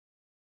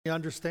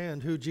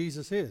understand who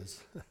Jesus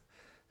is.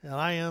 And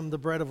I am the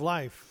bread of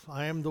life.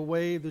 I am the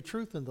way, the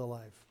truth, and the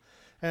life.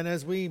 And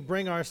as we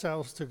bring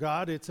ourselves to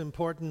God, it's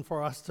important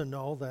for us to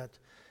know that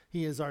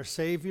He is our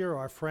Savior,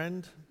 our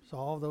friend. So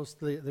all those,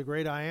 the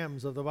great I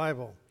ams of the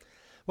Bible.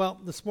 Well,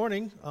 this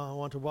morning, I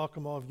want to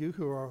welcome all of you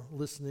who are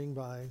listening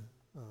by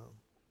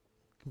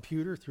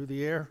computer, through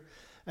the air.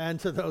 And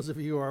to those of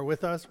you who are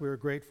with us, we're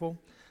grateful.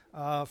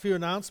 A few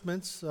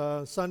announcements.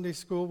 Sunday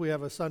school, we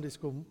have a Sunday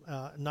school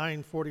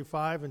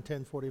 9:45 and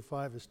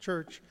 10:45 is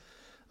church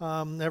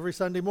every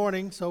Sunday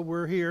morning, so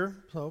we're here,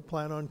 so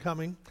plan on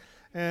coming.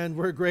 And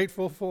we're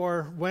grateful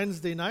for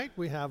Wednesday night.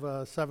 We have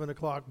a 7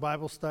 o'clock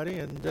Bible study,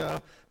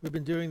 and we've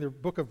been doing the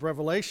book of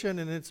Revelation,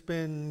 and it's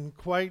been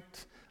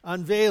quite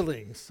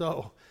unveiling.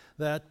 So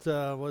that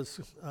was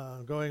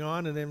going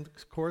on, and then,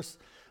 of course,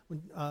 we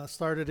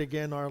started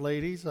again Our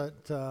Ladies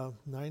at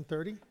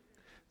 9:30.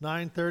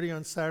 9:30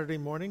 on Saturday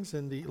mornings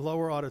in the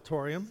lower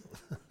auditorium.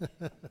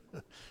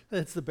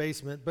 It's the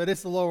basement, but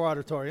it's the lower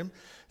auditorium.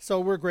 So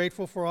we're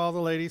grateful for all the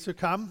ladies who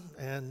come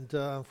and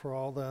for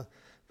all the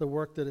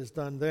work that is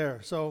done there.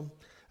 So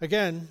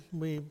again,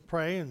 we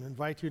pray and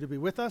invite you to be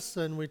with us,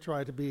 and we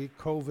try to be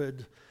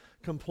COVID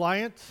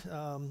compliant,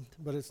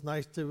 but it's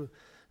nice to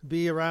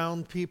be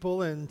around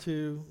people and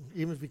to,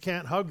 even if you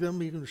can't hug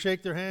them, you can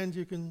shake their hands,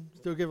 you can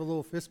still give a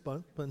little fist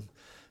bump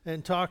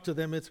and talk to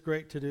them. It's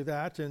great to do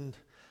that. And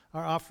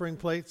our offering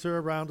plates are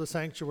around the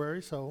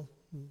sanctuary, so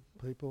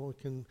people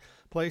can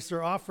place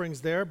their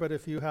offerings there. But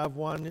if you have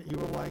one that you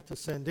would like to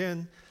send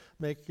in,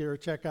 make your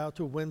check out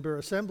to Windber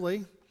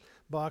Assembly,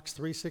 Box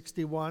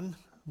 361,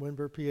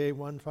 Windber, PA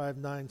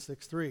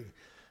 15963.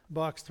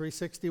 Box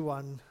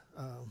 361,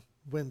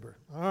 Windber.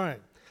 All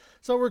right.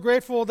 So we're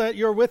grateful that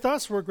you're with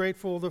us. We're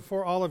grateful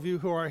for all of you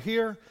who are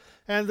here.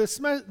 And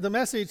the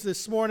message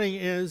this morning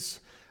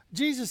is,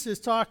 Jesus is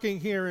talking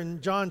here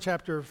in John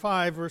chapter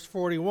 5, verse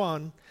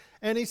 41.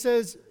 And he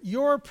says,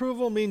 your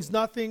approval means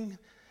nothing.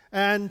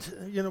 And,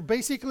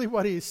 basically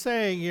what he's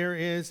saying here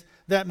is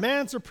that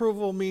man's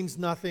approval means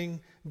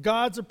nothing.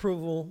 God's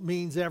approval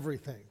means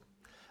everything.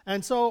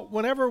 And so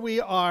whenever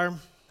we are,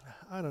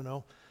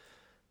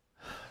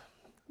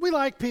 we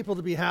like people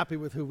to be happy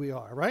with who we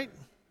are, right?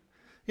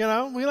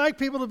 We like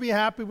people to be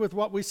happy with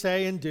what we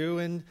say and do.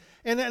 And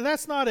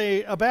that's not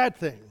a bad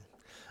thing.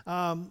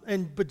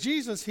 But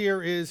Jesus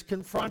here is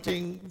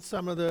confronting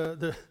some of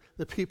the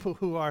people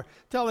who are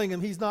telling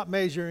him he's not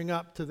measuring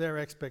up to their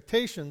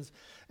expectations.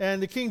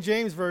 And the King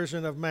James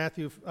Version of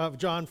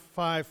John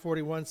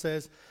 5:41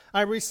 says,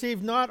 I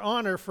receive not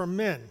honor from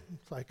men.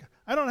 It's like,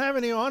 I don't have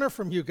any honor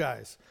from you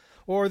guys.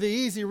 Or the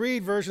Easy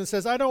Read version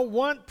says, I don't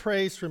want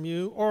praise from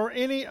you or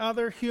any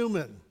other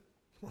human.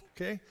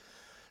 Okay?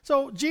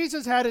 So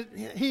Jesus had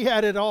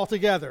it all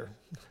together.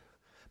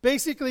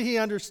 Basically, he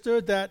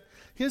understood that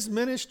his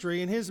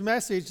ministry and his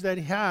message that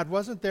he had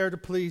wasn't there to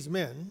please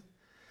men.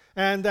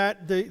 And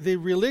that the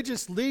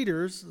religious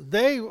leaders,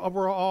 they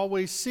were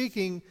always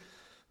seeking,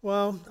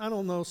 I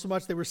don't know so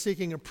much they were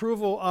seeking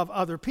approval of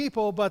other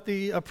people, but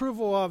the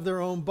approval of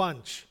their own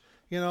bunch.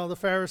 The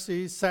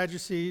Pharisees,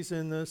 Sadducees,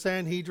 and the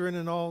Sanhedrin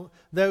and all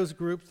those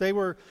groups,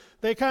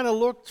 they kind of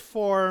looked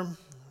for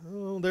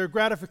their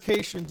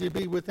gratification to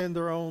be within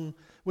their own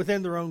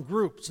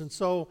groups. And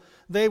so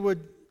they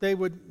would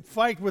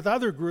fight with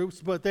other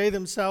groups, but they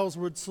themselves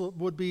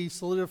would be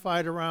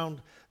solidified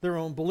around their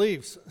own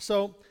beliefs.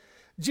 So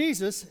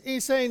Jesus,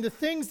 he's saying the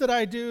things that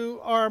I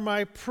do are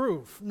my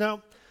proof.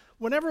 Now,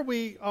 whenever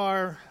we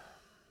are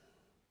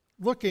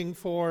looking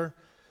for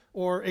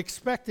or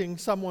expecting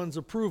someone's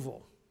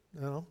approval,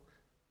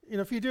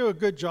 if you do a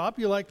good job,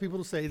 you like people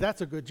to say,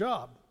 that's a good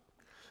job.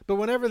 But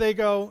whenever they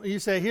go, you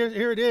say,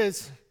 here it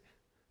is,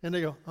 and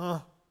they go,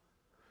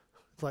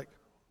 it's like,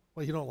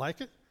 well, you don't like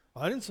it?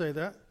 Well, I didn't say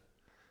that.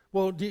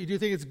 Well, do you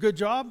think it's a good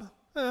job?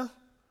 Give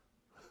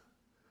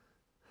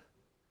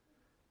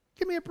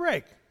me a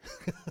break.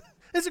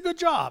 It's a good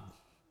job.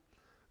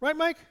 Right,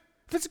 Mike?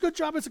 If it's a good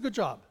job, it's a good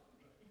job.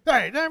 All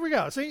right, there we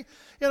go. See?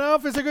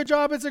 If it's a good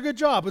job, it's a good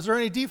job. Is there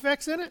any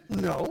defects in it?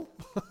 No.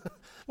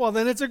 Well,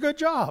 then it's a good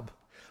job.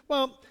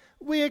 Well,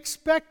 we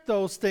expect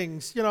those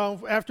things.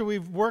 After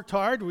we've worked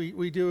hard,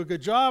 we do a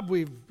good job.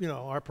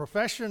 Our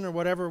profession or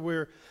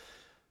whatever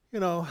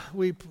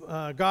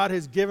God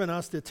has given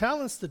us the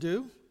talents to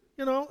do,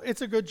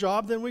 it's a good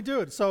job, then we do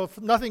it. So if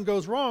nothing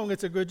goes wrong,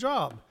 it's a good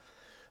job.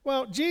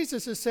 Well,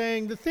 Jesus is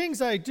saying, the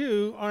things I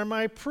do are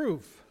my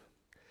proof.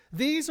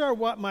 These are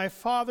what my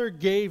Father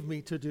gave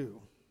me to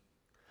do.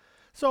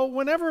 So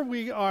whenever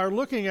we are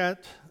looking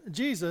at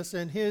Jesus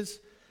and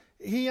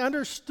he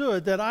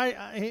understood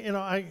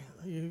that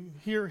you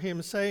hear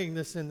him saying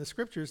this in the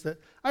scriptures,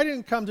 that I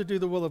didn't come to do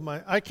the will of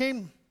I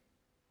came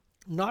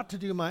not to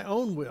do my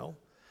own will,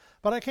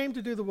 but I came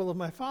to do the will of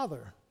my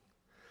Father.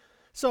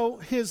 So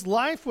his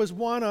life was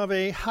one of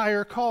a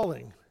higher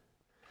calling.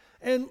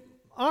 And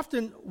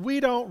often we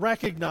don't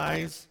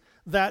recognize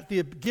that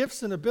the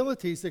gifts and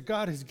abilities that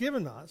God has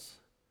given us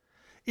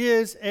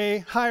is a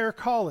higher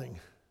calling.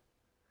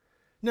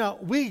 Now,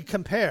 we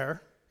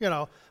compare,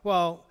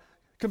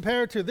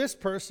 compared to this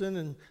person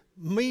and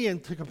me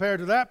and to compare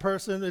to that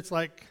person, it's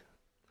like,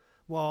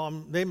 well,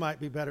 they might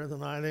be better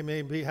than I. They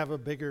may have a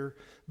bigger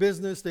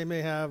business. They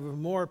may have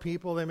more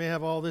people. They may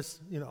have all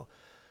this,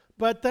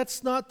 But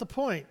that's not the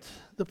point.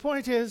 The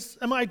point is,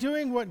 am I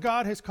doing what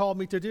God has called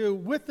me to do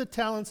with the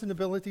talents and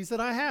abilities that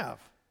I have?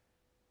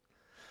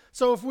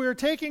 So if we're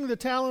taking the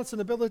talents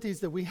and abilities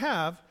that we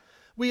have,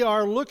 we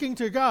are looking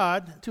to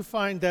God to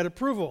find that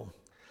approval.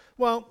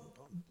 Well,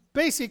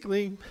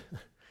 basically,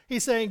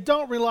 he's saying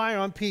don't rely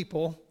on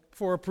people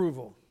for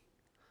approval.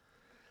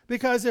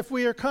 Because if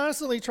we are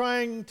constantly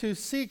trying to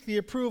seek the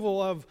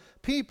approval of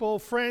people,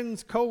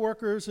 friends,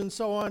 coworkers, and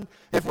so on,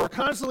 if we're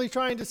constantly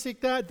trying to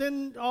seek that,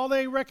 then all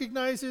they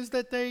recognize is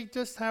that they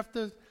just have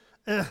to,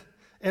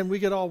 and we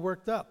get all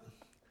worked up.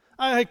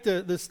 I like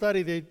the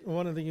study,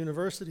 one of the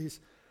universities,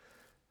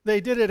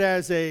 they did it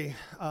as a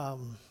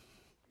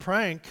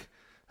prank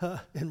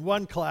in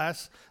one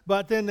class,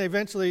 but then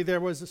eventually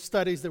there was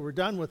studies that were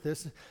done with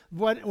this.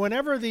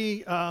 Whenever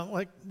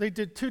they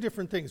did two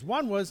different things.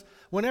 One was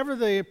whenever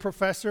the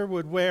professor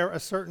would wear a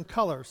certain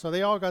color, so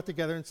they all got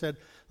together and said,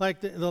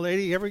 like the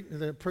lady,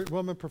 the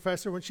woman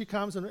professor, when she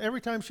comes, and every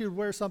time she would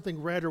wear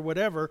something red or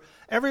whatever,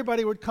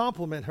 everybody would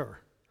compliment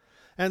her.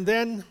 And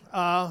then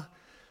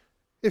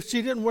if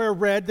she didn't wear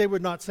red, they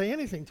would not say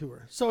anything to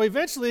her. So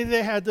eventually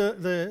they had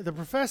the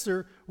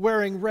professor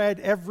wearing red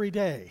every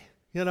day,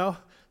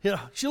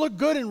 she looked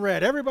good in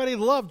red. Everybody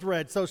loved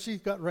red, so she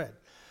got red.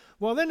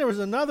 Well, then there was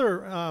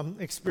another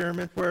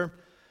experiment where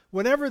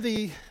whenever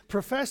the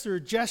professor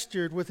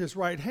gestured with his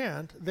right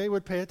hand, they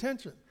would pay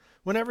attention.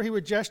 Whenever he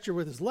would gesture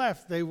with his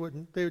left, they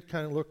would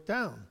kind of look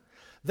down.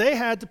 They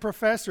had the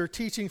professor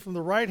teaching from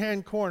the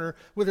right-hand corner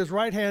with his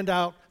right hand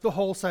out the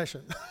whole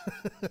session.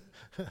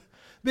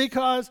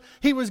 Because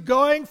he was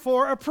going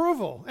for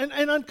approval, and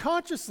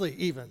unconsciously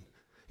even.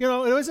 It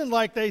wasn't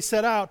like they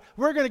set out,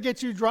 we're going to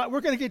get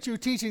you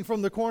teaching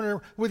from the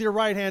corner with your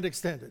right hand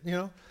extended,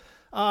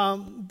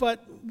 But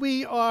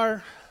we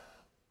are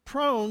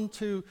prone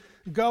to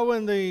go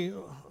in the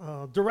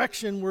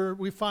direction where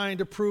we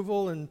find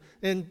approval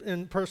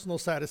and personal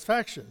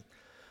satisfaction.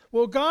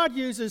 Well, God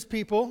uses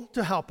people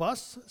to help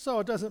us, so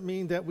it doesn't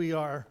mean that we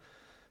are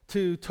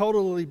to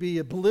totally be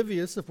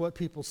oblivious of what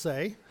people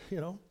say.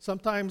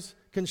 Sometimes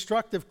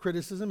constructive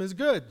criticism is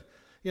good,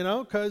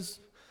 because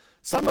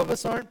some of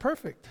us aren't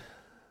perfect.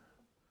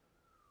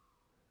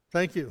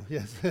 Thank you.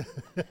 Yes.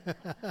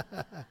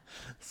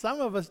 Some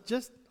of us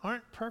just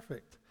aren't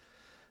perfect.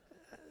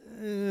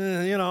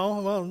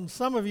 Well,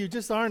 some of you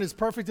just aren't as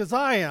perfect as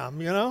I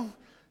am,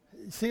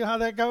 See how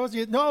that goes?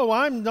 No,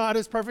 I'm not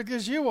as perfect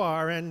as you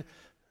are. And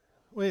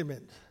wait a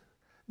minute.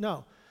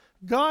 No.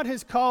 God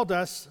has called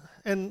us,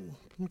 and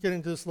I'm getting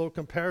into this little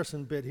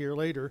comparison bit here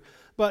later,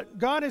 but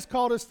God has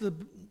called us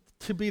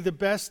to be the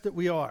best that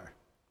we are.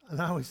 And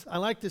I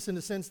like this in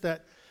the sense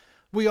that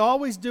we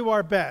always do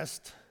our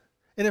best,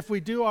 and if we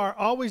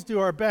always do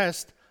our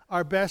best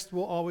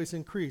will always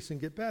increase and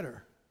get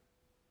better.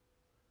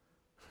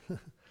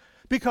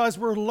 Because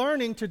we're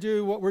learning to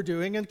do what we're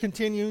doing and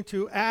continue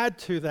to add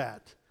to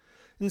that.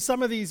 And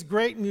some of these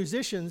great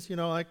musicians,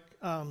 like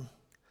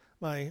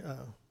my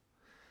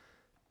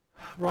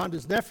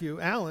Rhonda's nephew,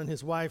 Alan,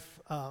 his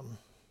wife,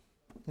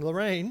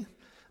 Lorraine,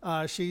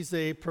 she's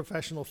a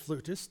professional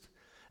flutist.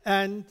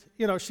 And,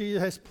 she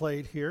has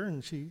played here,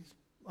 and she's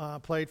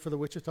played for the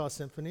Wichita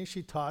Symphony.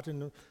 She taught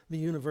in the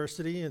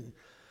university and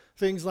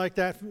things like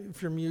that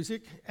for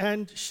music.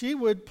 And she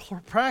would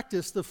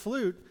practice the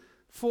flute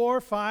 4,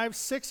 5,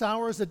 6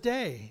 hours a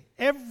day,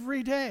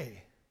 every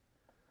day.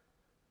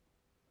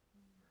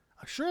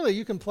 Surely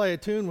you can play a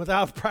tune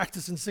without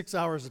practicing 6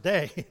 hours a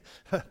day.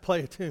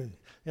 Play a tune,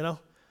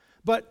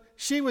 But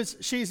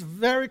she's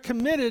very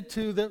committed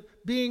to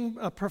being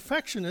a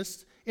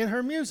perfectionist in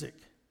her music.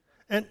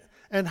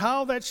 And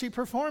how that she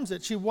performs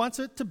it. She wants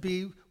it to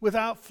be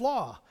without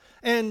flaw.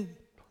 And,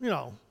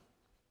 to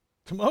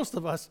most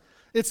of us,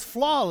 it's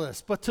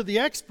flawless. But to the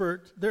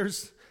expert,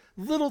 there's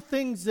little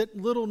things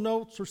little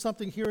notes or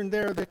something here and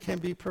there that can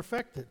be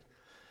perfected.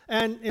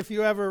 And if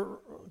you ever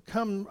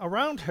come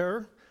around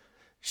her,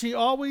 she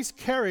always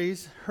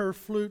carries her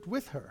flute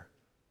with her.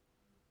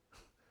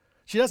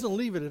 She doesn't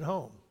leave it at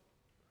home.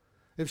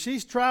 If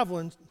she's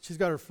traveling, she's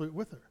got her flute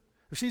with her.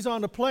 If she's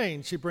on a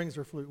plane, she brings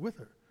her flute with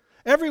her.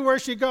 Everywhere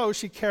she goes,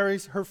 she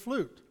carries her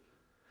flute.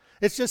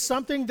 It's just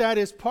something that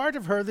is part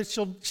of her that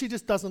she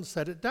just doesn't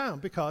set it down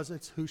because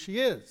it's who she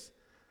is.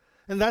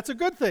 And that's a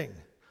good thing.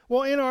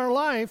 Well, in our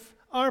life,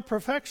 our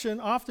perfection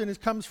often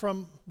comes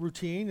from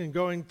routine and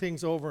going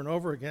things over and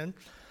over again.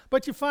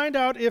 But you find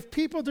out if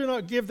people do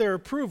not give their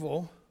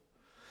approval,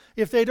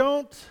 if they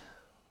don't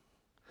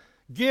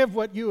give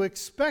what you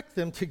expect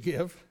them to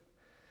give,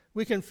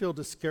 we can feel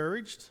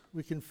discouraged,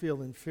 we can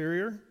feel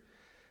inferior,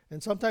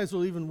 and sometimes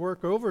we'll even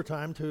work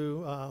overtime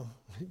to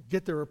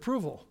get their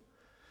approval.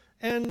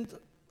 And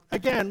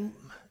again,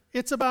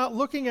 it's about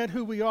looking at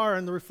who we are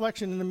in the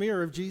reflection in the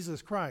mirror of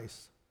Jesus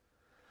Christ.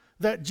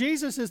 that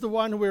Jesus is the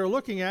one we're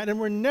looking at, and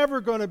we're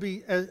never going to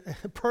be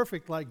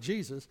perfect like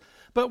Jesus,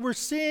 but we're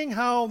seeing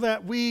how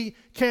that we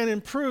can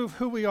improve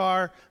who we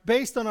are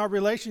based on our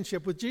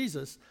relationship with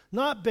Jesus,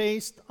 not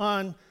based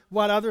on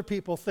what other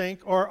people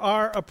think or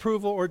our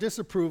approval or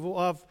disapproval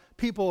of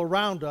people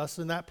around us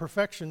in that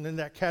perfection, in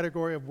that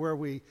category of where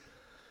we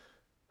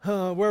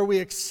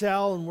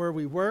excel and where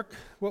we work,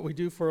 what we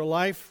do for a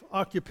life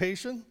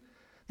occupation.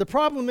 The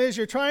problem is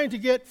you're trying to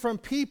get from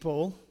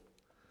people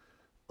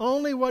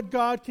only what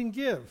God can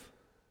give.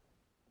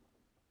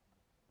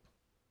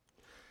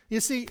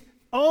 You see,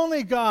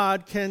 only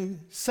God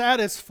can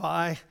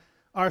satisfy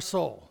our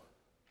soul.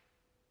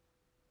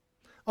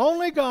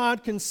 Only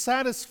God can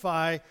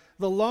satisfy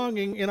the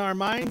longing in our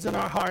minds and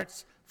our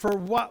hearts for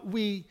what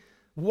we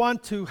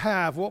want to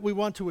have, what we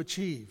want to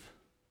achieve.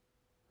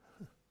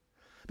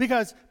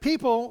 Because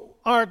people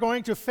are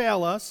going to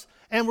fail us,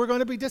 and we're going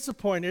to be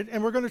disappointed,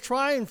 and we're going to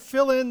try and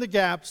fill in the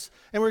gaps,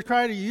 and we're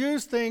trying to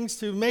use things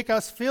to make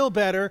us feel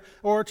better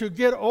or to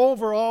get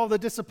over all the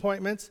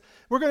disappointments.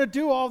 We're going to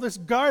do all this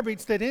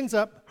garbage that ends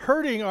up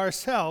hurting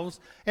ourselves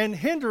and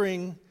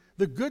hindering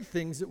the good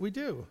things that we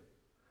do.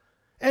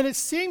 And it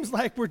seems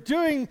like we're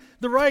doing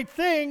the right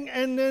thing,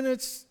 and then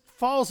it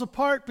falls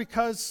apart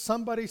because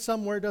somebody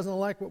somewhere doesn't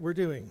like what we're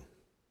doing.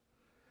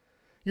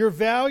 Your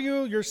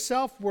value, your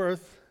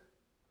self-worth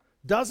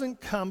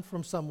doesn't come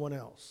from someone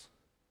else.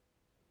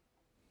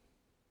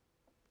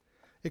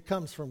 It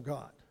comes from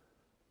God.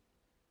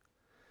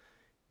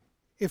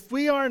 If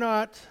we do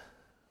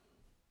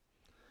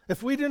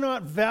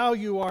not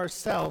value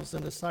ourselves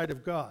in the sight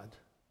of God,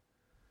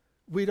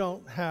 we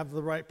don't have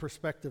the right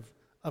perspective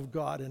of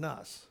God in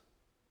us.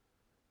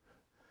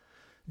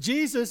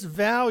 Jesus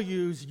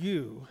values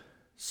you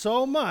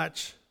so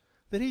much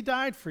that he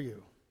died for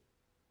you.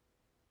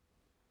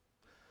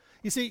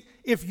 You see,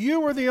 if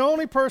you were the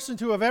only person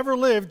to have ever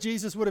lived,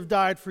 Jesus would have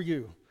died for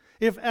you.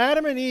 If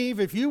Adam and Eve,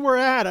 if you were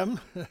Adam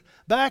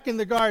back in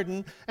the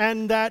garden,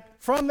 and that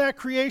from that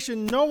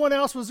creation no one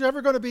else was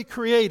ever going to be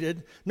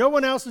created, no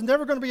one else was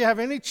never going to have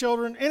any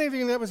children,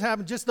 anything that was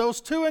happening, just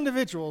those two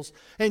individuals,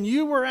 and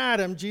you were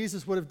Adam,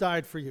 Jesus would have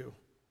died for you.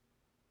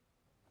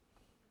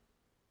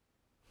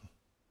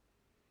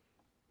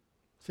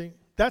 See,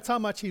 that's how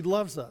much he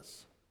loves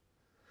us.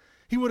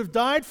 He would have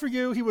died for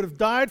you. He would have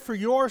died for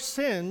your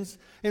sins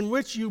in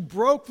which you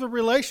broke the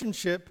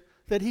relationship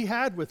that he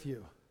had with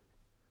you.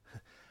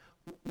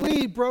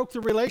 We broke the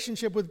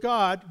relationship with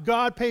God.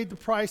 God paid the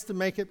price to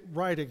make it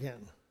right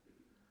again.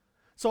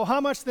 So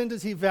how much then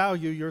does he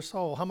value your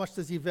soul? How much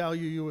does he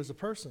value you as a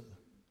person?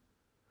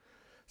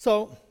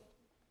 So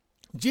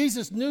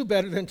Jesus knew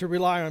better than to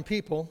rely on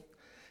people.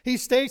 He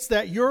states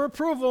that your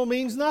approval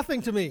means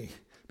nothing to me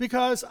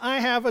because I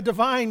have a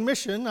divine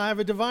mission. I have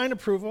a divine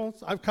approval.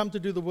 I've come to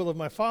do the will of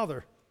my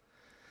Father.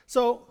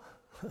 So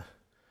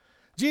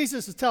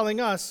Jesus is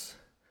telling us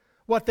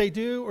what they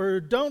do or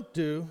don't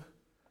do,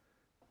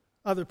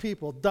 other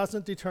people,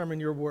 doesn't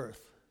determine your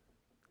worth.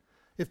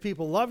 If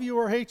people love you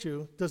or hate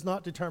you, does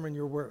not determine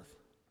your worth.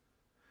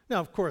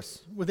 Now, of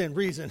course, within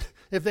reason,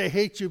 if they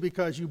hate you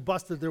because you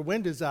busted their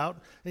windows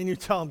out and you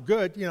tell them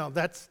good,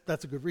 that's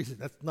a good reason.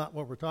 That's not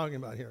what we're talking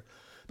about here.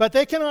 But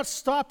they cannot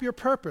stop your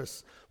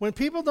purpose. When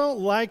people don't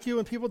like you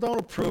and people don't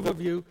approve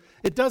of you,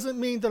 it doesn't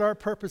mean that our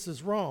purpose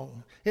is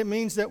wrong. It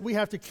means that we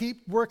have to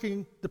keep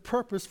working the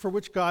purpose for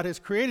which God has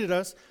created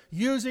us,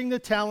 using the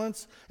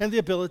talents and the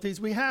abilities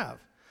we have.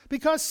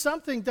 Because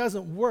something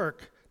doesn't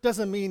work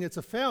doesn't mean it's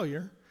a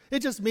failure. It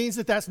just means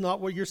that that's not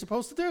what you're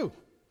supposed to do.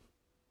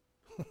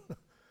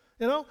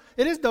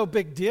 It is no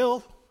big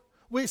deal.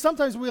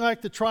 Sometimes we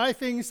like to try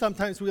things.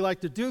 Sometimes we like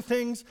to do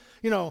things.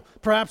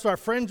 Perhaps our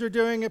friends are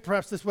doing it.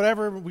 Perhaps this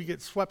whatever. We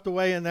get swept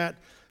away in that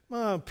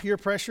peer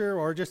pressure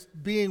or just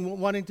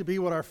wanting to be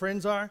what our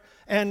friends are.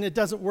 And it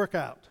doesn't work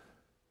out.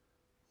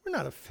 We're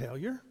not a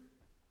failure.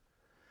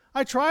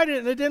 I tried it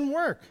and it didn't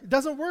work. It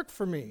doesn't work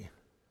for me.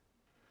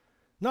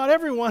 Not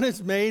everyone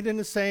is made in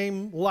the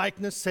same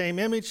likeness, same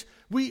image.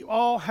 We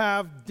all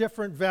have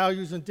different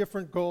values and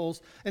different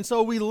goals. And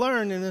so we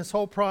learn in this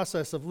whole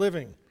process of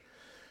living.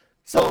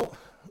 So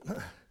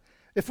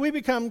if we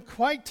become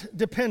quite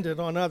dependent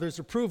on others'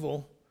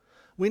 approval,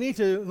 we need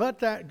to let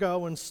that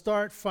go and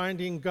start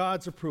finding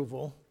God's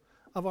approval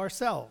of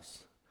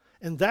ourselves.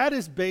 And that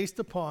is based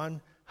upon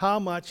how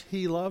much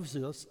he loves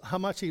us,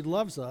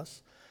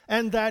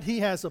 and that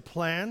he has a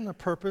plan, a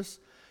purpose.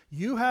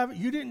 You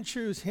didn't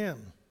choose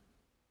him.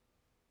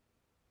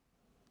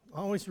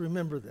 Always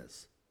remember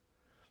this.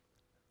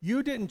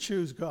 You didn't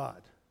choose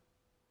God.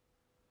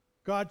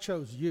 God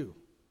chose you.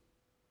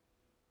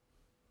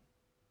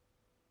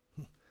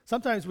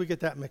 Sometimes we get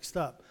that mixed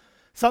up.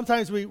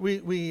 Sometimes we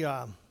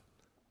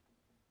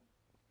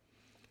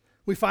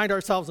find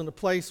ourselves in a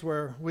place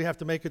where we have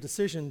to make a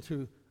decision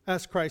to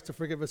ask Christ to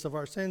forgive us of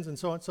our sins and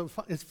so on. So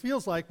it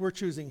feels like we're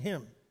choosing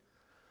him.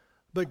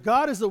 But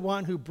God is the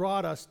one who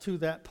brought us to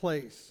that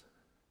place.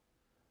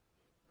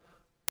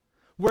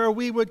 where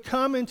we would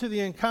come into the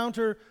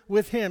encounter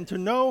with him. To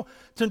know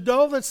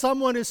that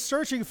someone is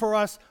searching for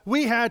us,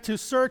 we had to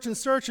search and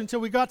search until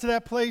we got to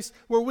that place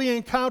where we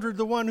encountered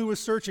the one who was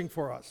searching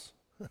for us.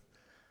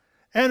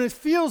 And it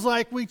feels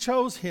like we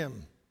chose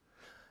him.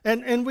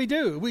 And we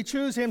do. We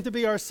choose him to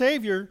be our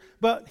Savior,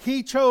 but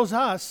he chose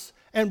us,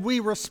 and we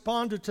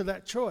responded to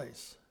that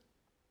choice.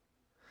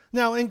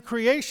 Now, in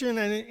creation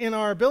and in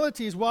our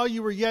abilities, while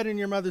you were yet in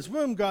your mother's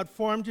womb, God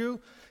formed you.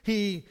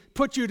 He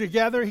put you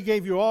together. He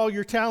gave you all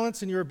your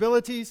talents and your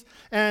abilities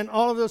and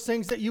all of those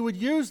things that you would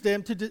use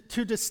them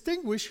to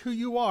distinguish who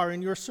you are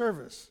in your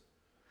service,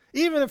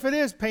 even if it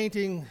is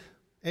painting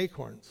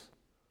acorns.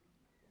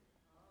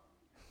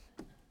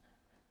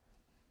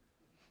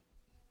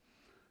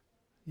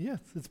 Yes,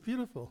 it's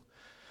beautiful.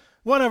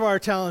 One of our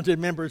talented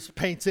members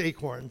paints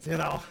acorns,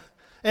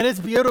 and it's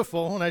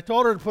beautiful. And I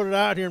told her to put it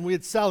out here and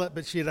we'd sell it,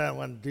 but she didn't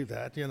want to do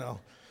that,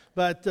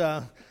 But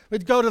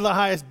we'd go to the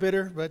highest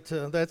bidder, but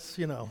that's,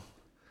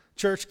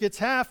 church gets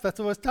half. That's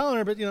what I was telling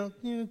her, but,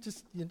 you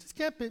just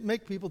can't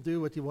make people do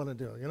what you want to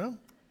do,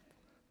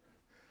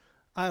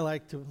 I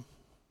like to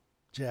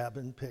jab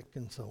and pick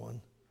and so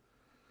on.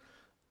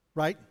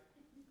 Right?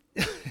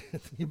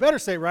 You better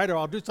say right or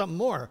I'll do something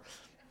more.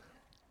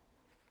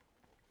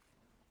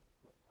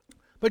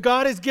 But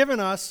God has given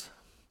us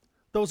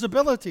those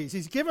abilities.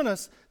 He's given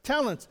us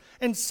talents.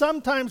 And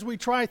sometimes we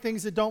try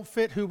things that don't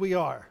fit who we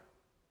are.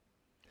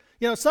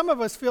 Some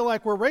of us feel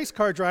like we're race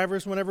car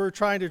drivers whenever we're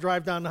trying to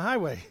drive down the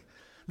highway.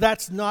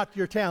 That's not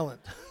your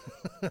talent.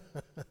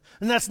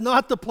 And that's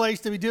not the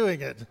place to be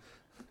doing it.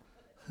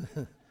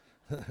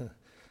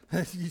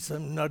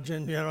 Some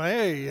nudging,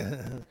 hey.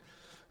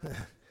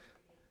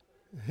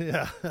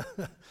 Yeah.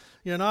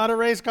 You're not a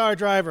race car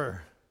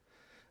driver.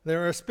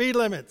 There are speed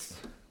limits.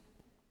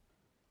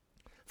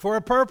 For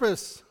a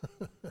purpose.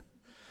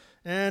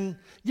 And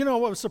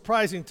what was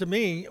surprising to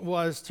me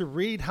was to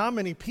read how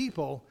many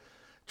people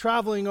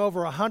traveling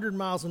over 100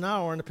 miles an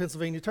hour on the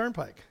Pennsylvania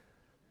Turnpike.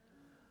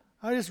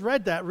 I just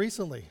read that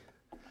recently.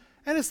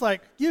 And it's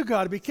like, you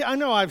got to be kidding. I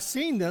know I've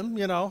seen them,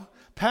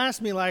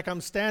 pass me like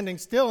I'm standing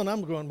still, and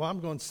I'm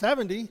going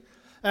 70.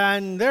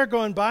 And they're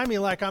going by me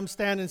like I'm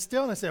standing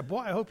still. And I said, boy,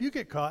 I hope you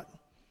get caught.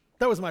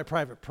 That was my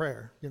private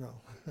prayer,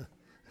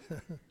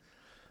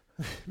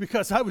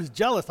 Because I was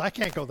jealous. I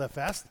can't go that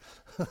fast.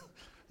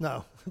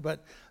 No,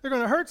 but they're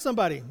going to hurt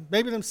somebody.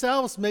 Maybe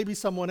themselves, maybe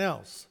someone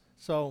else.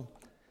 So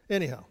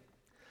anyhow.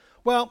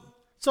 Well,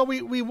 so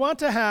we want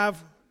to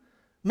have,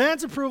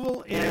 man's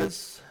approval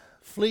is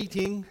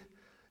fleeting.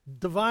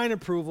 Divine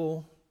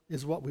approval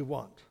is what we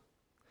want.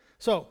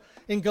 So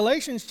in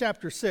Galatians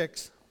chapter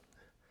 6,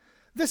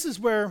 this is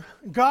where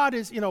God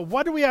is,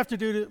 what do we have to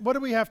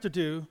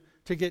do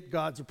to get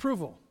God's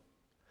approval?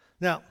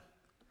 Now,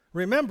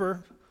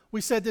 remember, we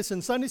said this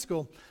in Sunday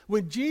school.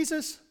 When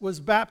Jesus was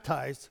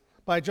baptized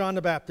by John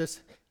the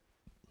Baptist,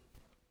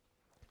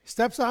 he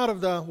steps out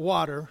of the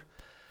water,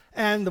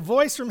 and the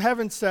voice from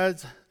heaven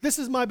says, "This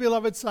is my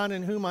beloved Son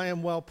in whom I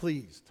am well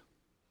pleased."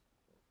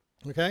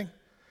 Okay?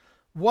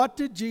 What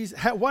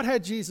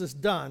had Jesus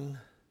done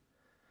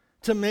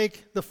to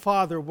make the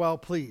Father well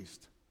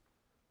pleased?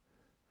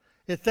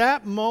 At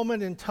that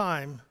moment in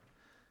time,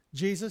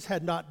 Jesus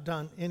had not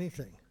done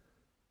anything.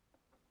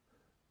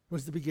 It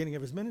was the beginning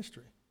of his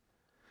ministry.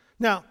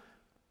 Now,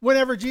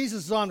 whenever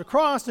Jesus is on the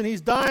cross and he's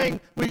dying,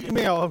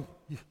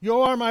 you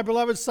are my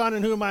beloved Son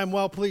in whom I am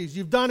well pleased.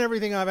 You've done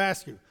everything I've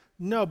asked you.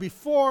 No, you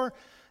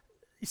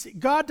see,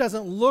 God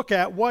doesn't look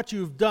at what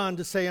you've done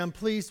to say, I'm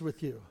pleased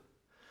with you.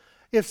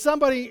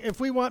 If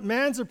we want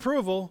man's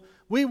approval,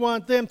 we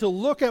want them to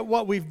look at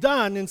what we've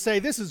done and say,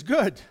 this is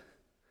good.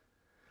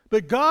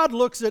 But God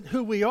looks at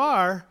who we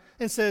are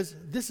and says,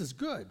 this is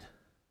good.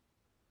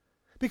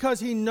 Because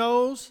he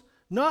knows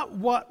not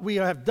what we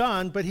have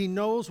done, but he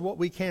knows what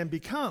we can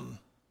become.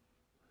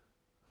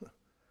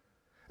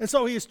 And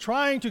so he is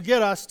trying to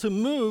get us to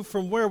move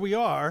from where we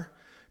are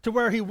to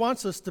where he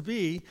wants us to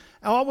be,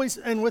 always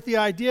and with the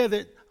idea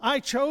that I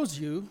chose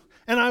you,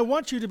 and I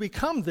want you to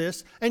become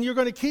this, and you're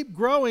going to keep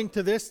growing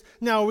to this.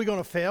 Now, are we going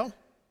to fail?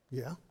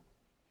 Yeah.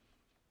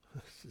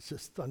 It's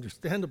just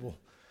understandable.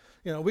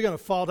 We're going to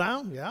fall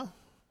down? Yeah.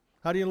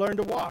 How do you learn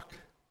to walk?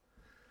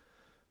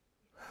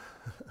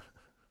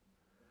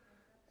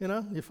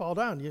 You fall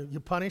down. You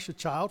punish a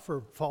child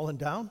for falling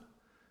down?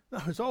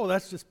 No,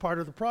 that's just part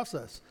of the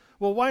process.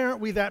 Well, why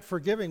aren't we that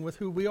forgiving with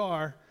who we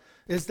are?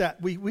 Is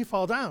that we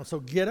fall down, so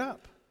get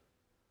up.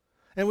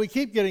 And we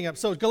keep getting up.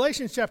 So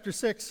Galatians chapter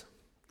 6.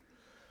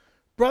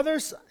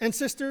 Brothers and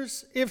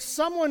sisters, if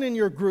someone in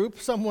your group,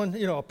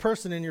 a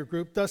person in your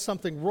group does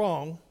something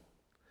wrong,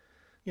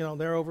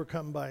 they're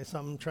overcome by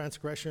some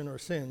transgression or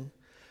sin,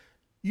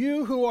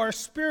 you who are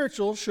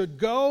spiritual should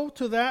go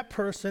to that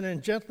person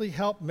and gently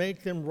help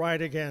make them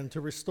right again, to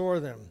restore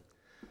them.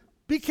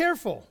 Be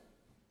careful,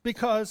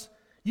 because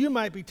you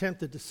might be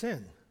tempted to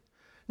sin.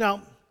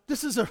 Now,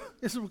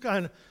 it's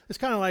kind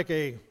of like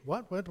a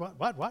what?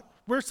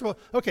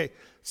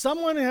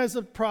 Someone has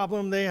a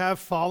problem, they have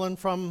fallen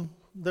from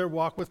their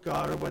walk with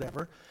God or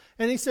whatever,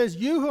 And he says,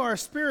 you who are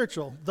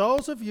spiritual,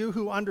 those of you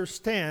who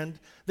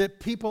understand that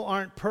people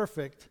aren't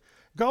perfect,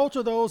 go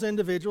to those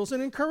individuals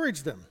and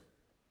encourage them.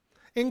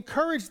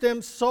 Encourage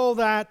them so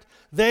that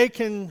they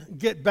can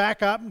get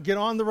back up and get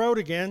on the road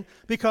again,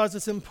 because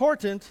it's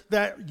important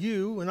that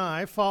you and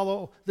I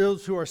follow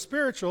those who are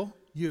spiritual,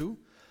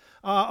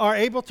 are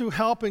able to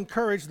help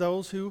encourage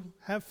those who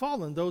have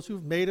fallen, those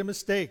who've made a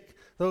mistake,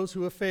 those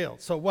who have failed.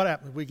 So what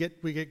happens? We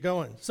get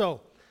going. So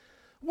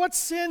what's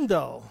sin,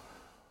 though?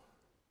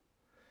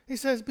 He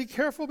says, be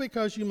careful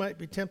because you might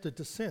be tempted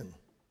to sin.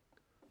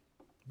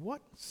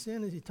 What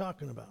sin is he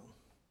talking about?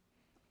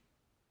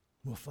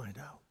 We'll find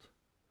out.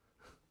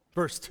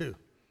 Verse 2.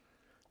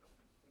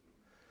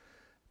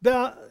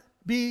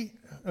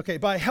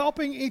 By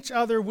helping each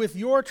other with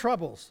your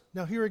troubles.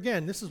 Now here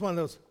again, this is one of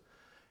those.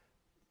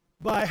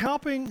 By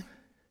helping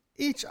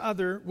each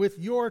other with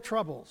your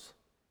troubles.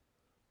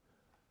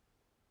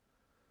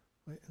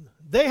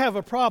 They have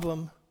a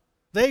problem.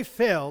 They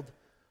failed.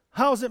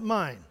 How's it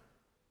mine?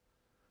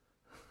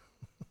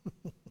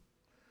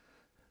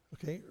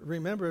 Okay,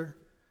 remember,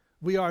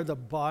 we are the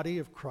body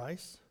of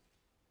Christ.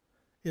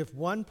 If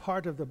one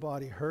part of the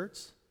body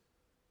hurts,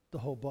 the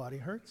whole body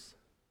hurts.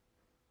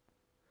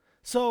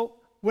 So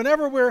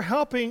whenever we're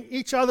helping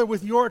each other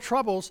with your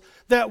troubles,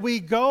 that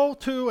we go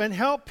to and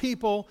help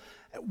people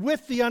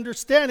with the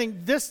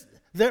understanding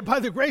that by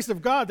the grace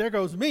of God, there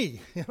goes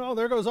me,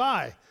 there goes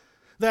I,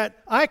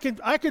 that I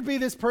could be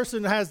this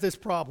person that has this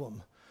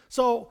problem.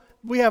 So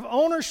we have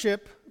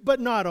ownership, but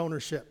not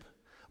ownership.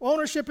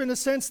 Ownership in the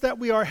sense that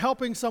we are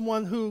helping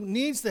someone who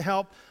needs the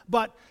help,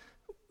 but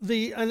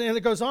and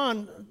it goes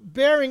on,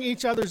 bearing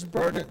each other's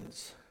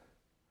burdens.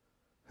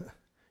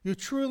 You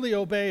truly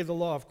obey the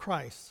law of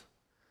Christ.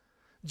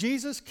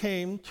 Jesus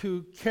came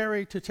to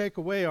take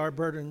away our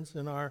burdens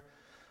and our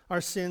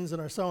sins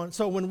and our so on.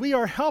 So when we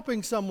are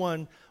helping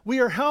someone, we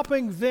are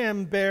helping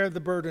them bear the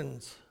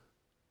burdens.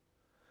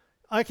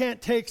 I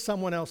can't take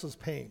someone else's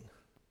pain.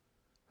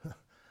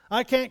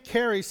 I can't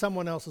carry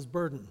someone else's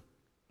burden.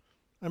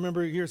 I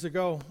remember years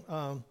ago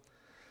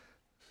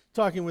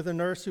talking with a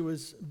nurse who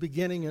was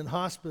beginning in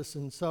hospice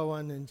and so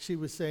on, and she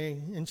was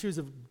saying, and she was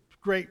a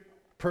great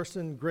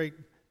person, great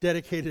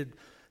dedicated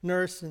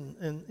nurse,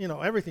 and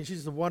everything.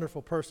 She's a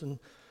wonderful person.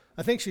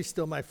 I think she's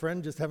still my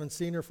friend, just haven't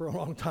seen her for a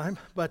long time.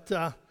 But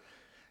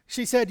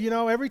she said,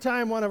 every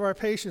time one of our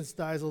patients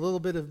dies, a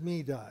little bit of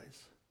me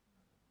dies.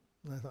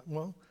 And I thought,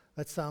 well,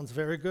 that sounds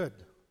very good.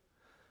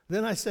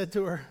 Then I said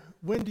to her,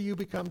 when do you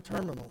become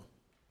terminal?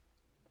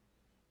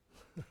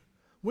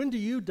 When do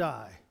you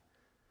die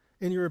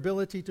in your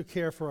ability to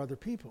care for other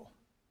people?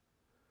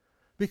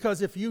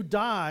 Because if you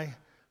die,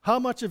 how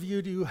much of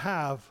you do you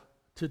have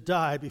to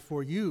die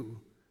before you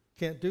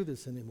can't do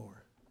this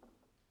anymore?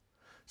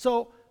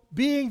 So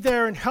being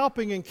there and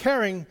helping and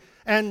caring,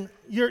 and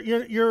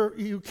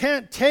you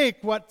can't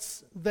take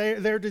what's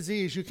their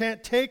disease, you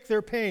can't take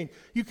their pain,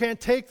 you can't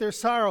take their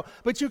sorrow,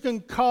 but you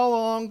can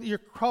you're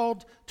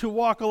called to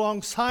walk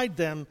alongside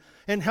them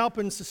and help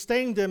and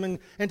sustain them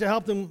and to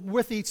help them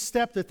with each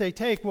step that they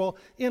take. Well,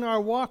 in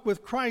our walk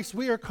with Christ,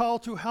 we are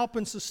called to help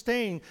and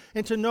sustain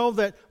and to know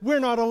that we're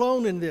not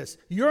alone in this.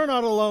 You're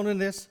not alone in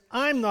this.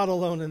 I'm not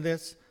alone in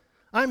this.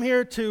 I'm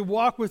here to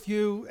walk with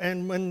you,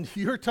 and when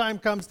your time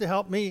comes to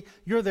help me,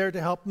 you're there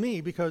to help me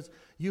because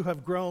you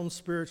have grown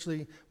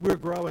spiritually. We're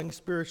growing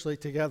spiritually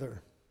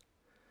together.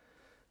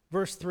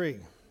 Verse 3.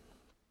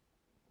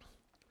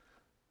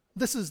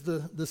 This is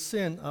the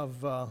sin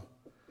of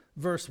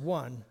verse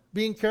 1.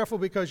 Being careful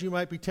because you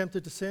might be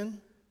tempted to sin.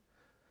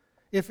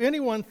 If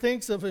anyone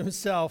thinks of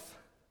himself,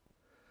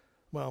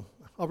 well,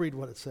 I'll read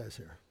what it says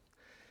here.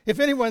 If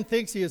anyone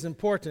thinks he is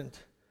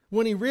important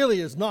when he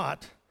really is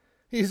not,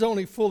 he's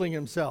only fooling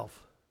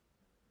himself.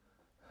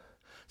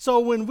 So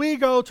when we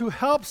go to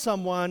help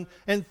someone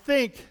and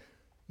think,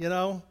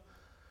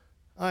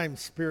 I'm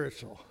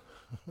spiritual.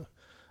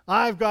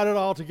 I've got it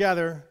all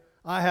together.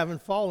 I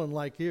haven't fallen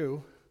like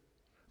you,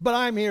 but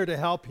I'm here to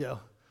help you.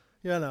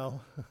 There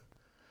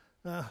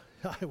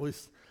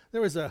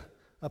was a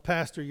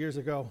pastor years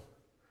ago,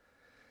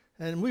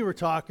 and we were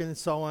talking and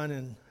so on,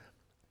 and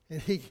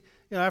he,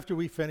 after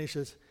we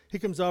finishes, he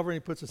comes over and he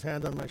puts his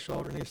hand on my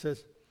shoulder and he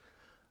says,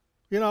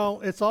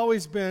 it's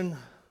always been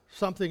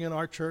something in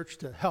our church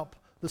to help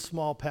the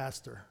small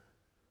pastor.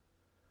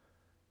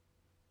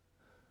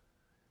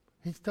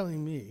 He's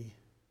telling me,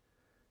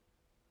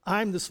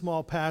 I'm the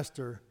small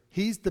pastor,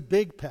 he's the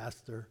big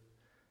pastor,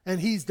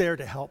 and he's there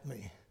to help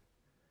me.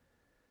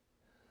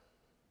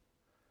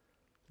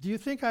 Do you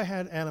think I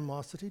had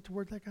animosity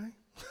toward that guy?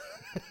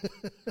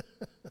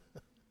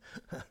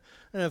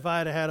 And if I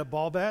had had a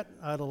ball bat,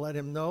 I'd have let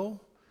him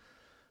know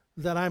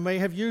that I may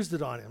have used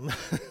it on him.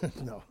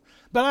 No.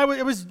 But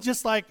it was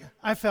just like,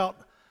 I felt,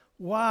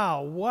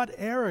 wow, what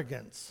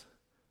arrogance.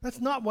 That's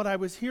not what I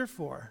was here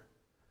for.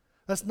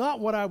 That's not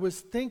what I was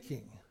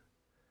thinking.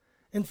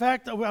 In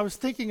fact, I was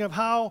thinking of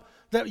how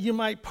that you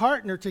might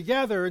partner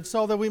together and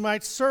so that we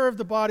might serve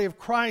the body of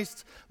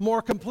Christ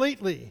more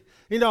completely.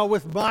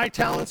 With my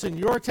talents and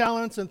your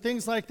talents and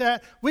things like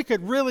that, we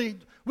could really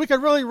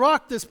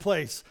rock this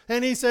place.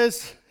 And he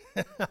says,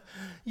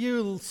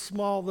 you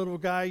small little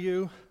guy,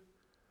 you,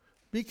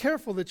 be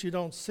careful that you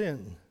don't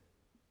sin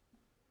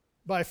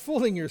by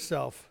fooling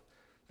yourself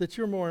that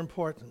you're more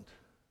important.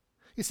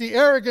 You see,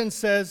 arrogance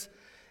says,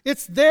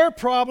 it's their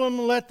problem,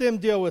 let them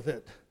deal with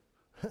it.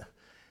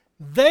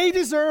 They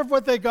deserve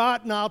what they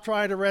got, and I'll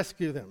try to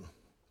rescue them.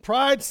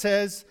 Pride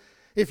says,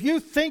 if you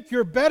think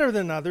you're better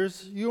than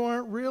others, you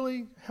aren't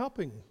really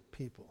helping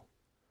people.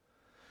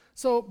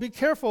 So be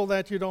careful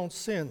that you don't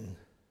sin.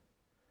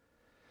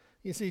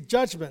 You see,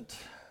 judgment,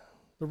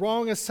 the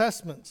wrong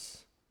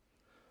assessments.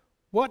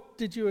 What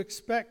did you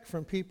expect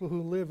from people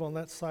who live on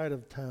that side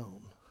of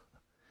town?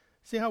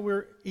 See how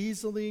we're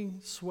easily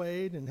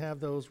swayed and have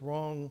those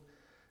wrong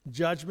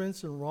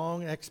judgments and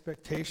wrong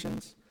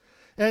expectations?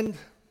 And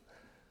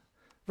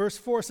verse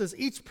 4 says,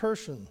 each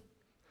person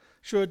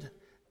should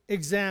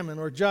examine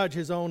or judge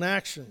his own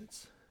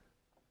actions.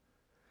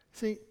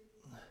 See,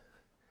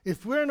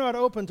 if we're not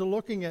open to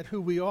looking at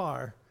who we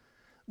are,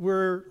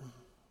 we're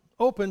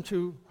open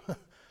to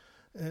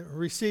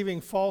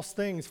receiving false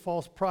things,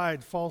 false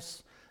pride,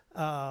 false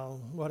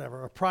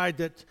a pride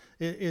that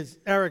is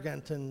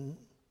arrogant and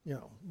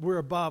we're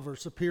above or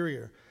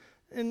superior.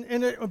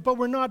 But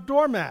we're not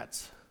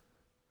doormats.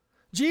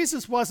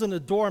 Jesus wasn't a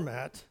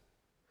doormat.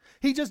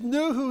 He just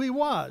knew who he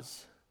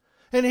was.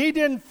 And he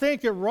didn't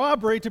think it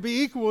robbery to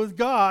be equal with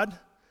God,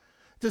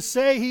 to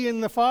say he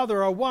and the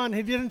Father are one.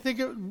 He didn't think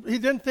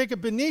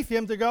it beneath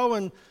him to go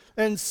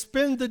and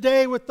spend the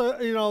day with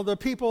the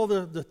people,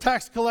 the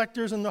tax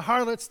collectors and the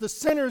harlots, the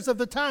sinners of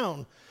the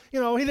town. He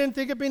didn't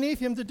think it beneath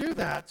him to do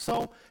that.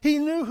 So he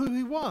knew who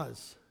he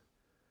was.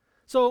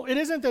 So it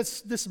isn't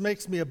that this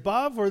makes me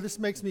above or this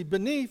makes me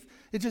beneath.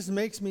 It just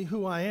makes me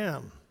who I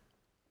am.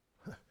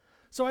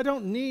 So I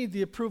don't need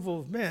the approval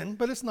of men,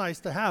 but it's nice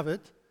to have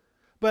it.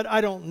 But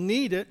I don't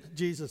need it,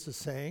 Jesus is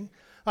saying.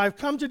 I've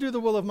come to do the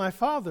will of my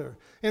Father.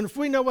 And if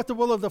we know what the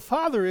will of the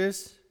Father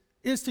is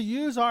to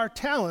use our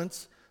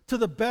talents to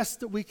the best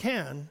that we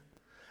can.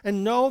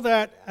 And know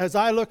that as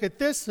I look at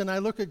this and I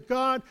look at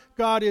God,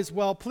 God is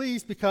well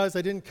pleased because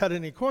I didn't cut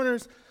any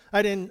corners.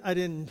 I didn't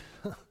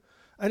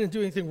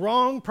do anything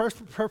wrong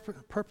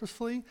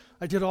purposefully.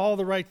 I did all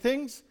the right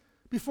things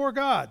before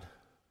God.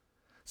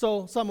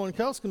 So someone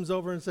else comes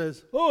over and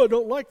says, oh, I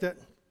don't like that.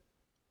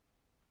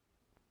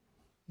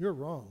 You're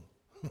wrong.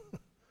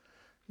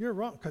 You're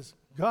wrong because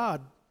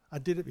God, I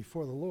did it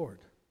before the Lord.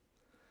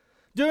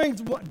 Doing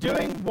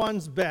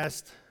one's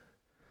best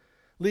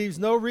leaves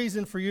no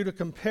reason for you to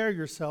compare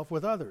yourself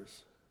with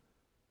others.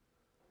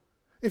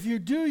 If you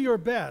do your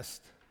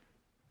best,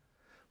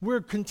 we're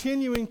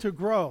continuing to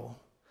grow.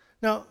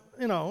 Now,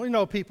 you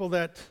know people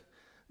that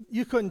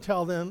you can't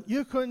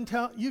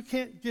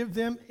give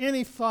them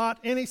any thought,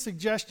 any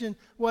suggestion,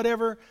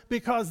 whatever,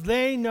 because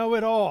they know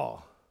it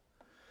all.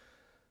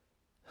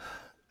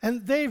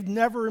 And they've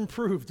never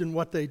improved in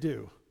what they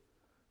do.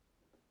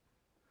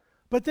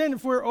 But then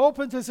if we're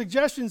open to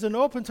suggestions and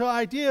open to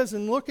ideas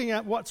and looking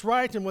at what's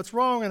right and what's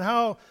wrong and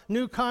how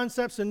new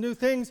concepts and new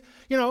things,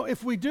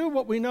 if we do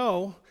what we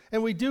know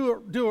and we do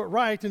it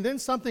right and then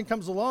something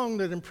comes along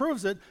that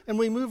improves it and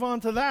we move on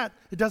to that,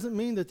 it doesn't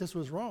mean that this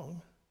was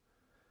wrong.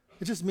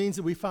 It just means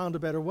that we found a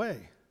better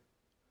way.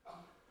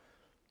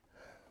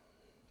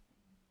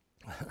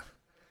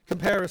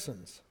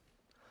 Comparisons.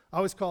 I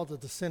always called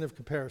it the sin of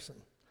comparison.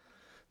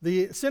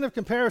 The sin of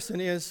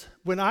comparison is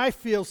when I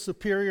feel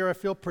superior, I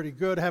feel pretty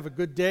good, I have a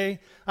good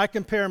day, I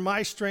compare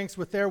my strengths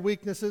with their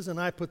weaknesses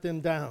and I put them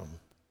down.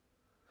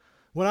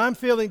 When I'm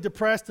feeling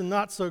depressed and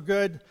not so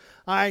good,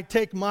 I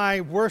take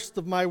my worst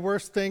of my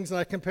worst things and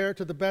I compare it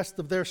to the best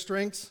of their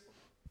strengths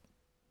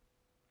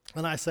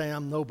and I say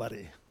I'm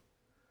nobody.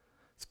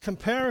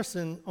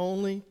 Comparison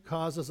only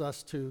causes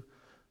us to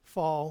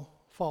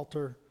fall,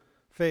 falter,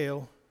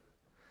 fail,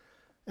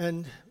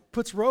 and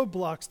puts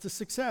roadblocks to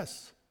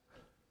success.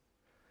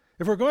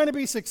 If we're going to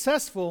be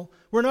successful,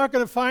 we're not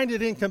going to find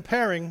it in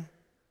comparing.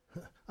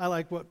 I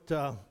like what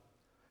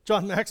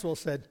John Maxwell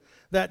said,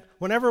 that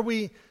whenever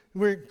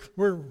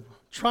we're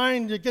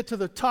trying to get to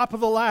the top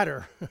of the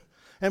ladder,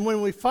 and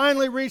when we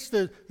finally reach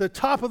the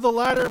top of the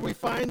ladder, we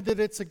find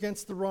that it's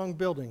against the wrong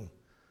building.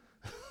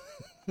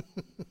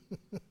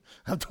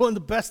 I'm doing the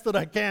best that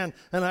I can,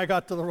 and I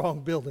got to the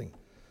wrong building.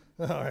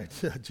 All right,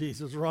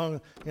 Jesus, wrong,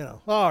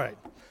 All right,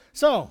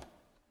 so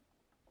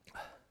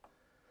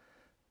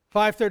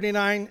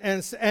 5:39,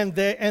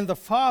 and the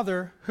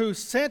Father who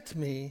sent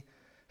me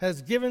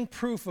has given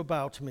proof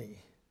about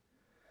me.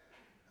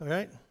 All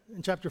right,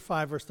 in chapter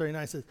 5, verse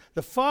 39 it says,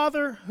 the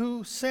Father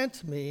who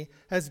sent me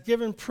has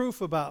given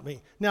proof about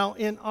me. Now,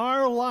 in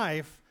our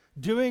life,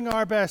 doing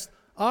our best,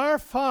 our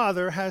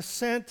Father has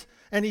sent,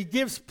 and He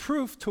gives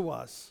proof to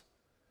us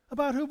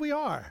about who we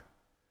are.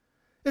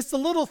 It's the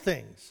little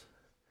things.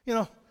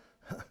 The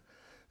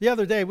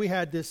other day we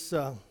had this,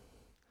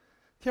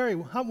 Terry,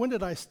 when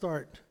did I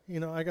start?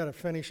 I got to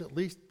finish at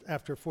least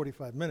after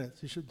 45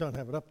 minutes. Don't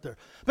have it up there.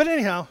 But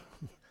anyhow,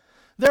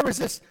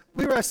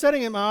 we were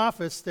sitting in my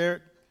office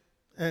there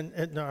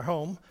in our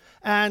home,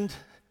 and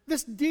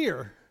this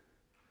deer,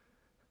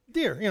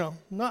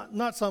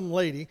 not some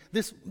lady,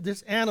 this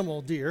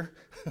animal deer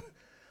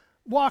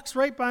walks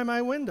right by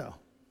my window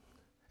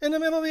in the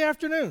middle of the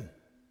afternoon.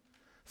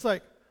 It's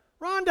like,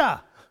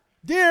 Rhonda,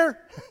 deer,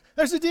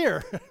 there's a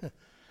deer.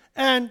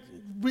 And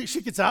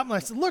she gets out, and I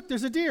said, look,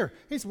 there's a deer.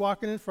 He's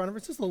walking in front of her.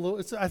 It's just a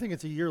little, I think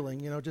it's a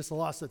yearling, just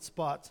lost its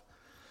spots.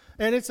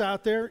 And it's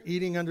out there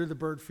eating under the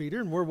bird feeder,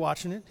 and we're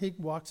watching it. He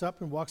walks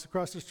up and walks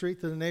across the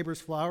street to the neighbor's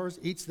flowers,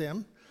 eats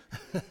them.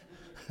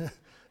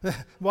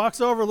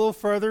 Walks over a little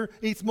further,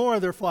 eats more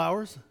of their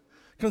flowers.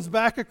 Comes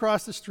back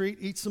across the street,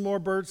 eats some more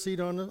bird seed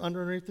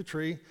underneath the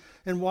tree,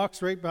 and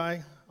walks right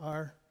by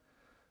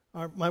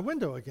my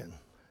window again.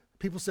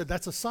 People said,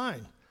 that's a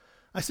sign.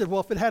 I said,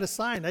 well, if it had a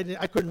sign,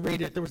 I couldn't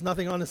read it. There was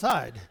nothing on the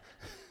side.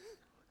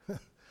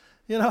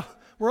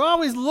 We're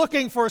always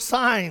looking for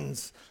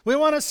signs. We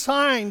want a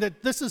sign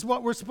that this is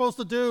what we're supposed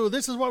to do.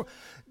 This is what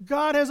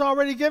God has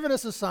already given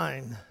us a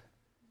sign.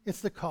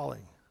 It's the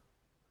calling.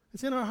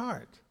 It's in our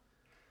heart.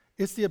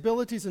 It's the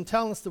abilities and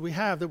talents that we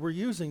have that we're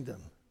using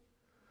them.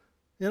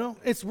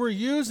 We're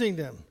using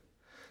them.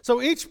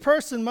 So each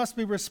person must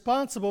be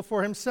responsible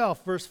for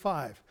himself, verse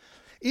 5.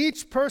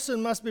 Each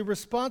person must be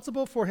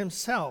responsible for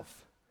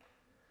himself.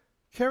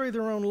 Carry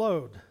their own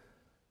load.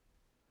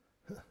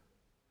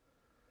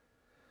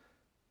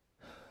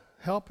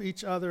 Help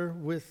each other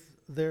with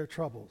their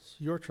troubles,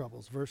 your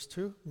troubles. Verse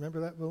 2, remember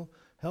that, Will?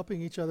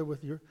 Helping each other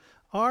with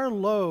Our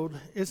load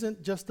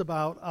isn't just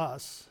about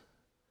us.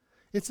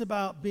 It's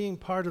about being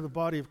part of the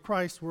body of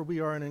Christ where we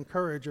are an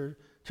encourager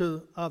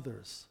to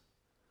others.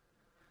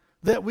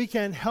 That we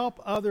can help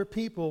other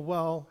people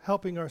while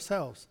helping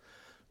ourselves.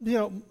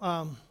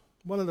 One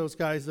of those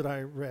guys that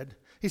I read,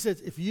 he says,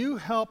 if you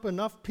help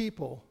enough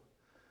people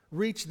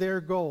reach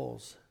their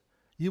goals,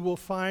 you will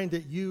find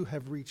that you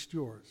have reached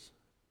yours.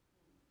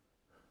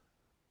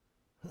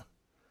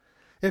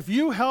 If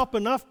you help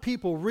enough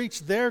people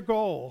reach their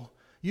goal,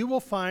 you will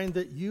find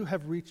that you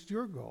have reached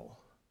your goal.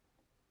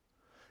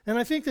 And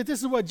I think that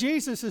this is what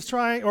Jesus is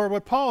trying, or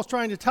what Paul is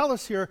trying to tell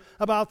us here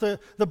about the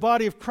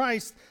body of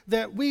Christ,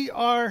 that we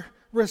are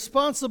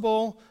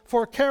responsible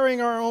for carrying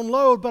our own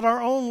load, but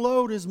our own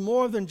load is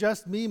more than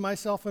just me,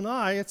 myself, and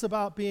I. It's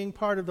about being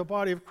part of the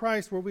body of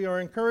Christ where we are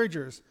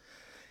encouragers.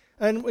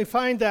 And we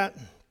find that,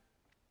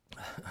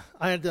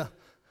 I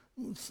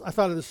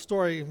thought of this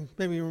story,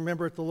 maybe you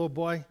remember it, the little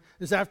boy.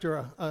 It was after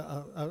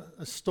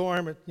a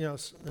storm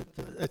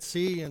at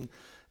sea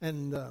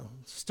and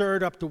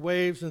stirred up the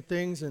waves and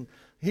things, and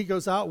he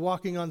goes out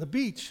walking on the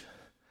beach,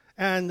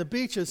 and the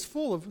beach is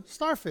full of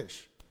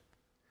starfish.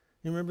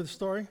 You remember the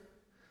story?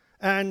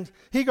 And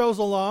he goes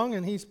along,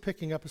 and he's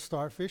picking up a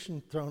starfish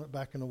and throwing it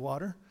back in the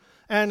water.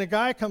 And a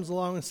guy comes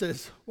along and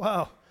says,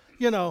 wow,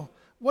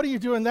 what are you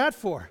doing that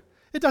for?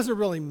 It doesn't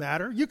really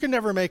matter. You can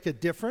never make a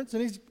difference.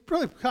 And he's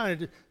really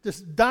kind of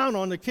just down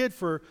on the kid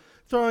for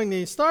throwing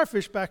the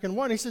starfish back in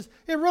water. He says,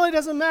 it really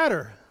doesn't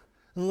matter.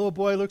 And the little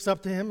boy looks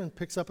up to him and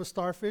picks up a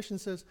starfish and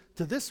says,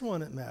 to this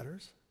one it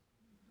matters.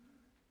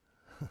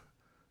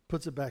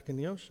 Puts it back in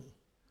the ocean.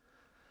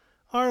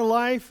 Our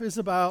life is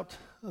about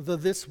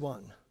this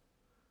one,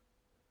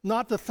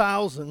 not the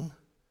 1,000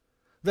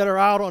 that are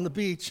out on the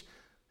beach.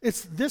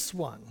 It's this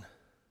one.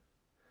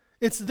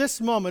 It's this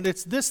moment.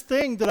 It's this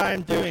thing that I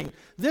am doing.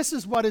 This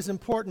is what is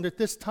important at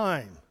this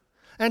time.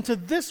 And to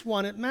this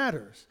one, it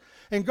matters.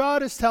 And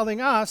God is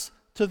telling us,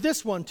 to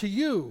this one, to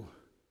you,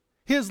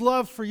 His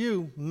love for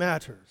you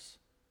matters.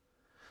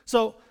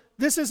 So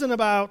this isn't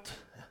about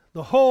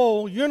the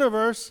whole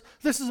universe.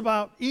 This is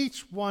about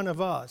each one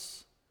of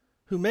us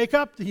who make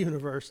up the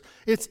universe.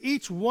 It's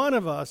each one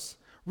of us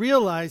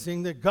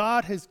realizing that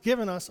God has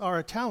given us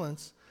our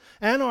talents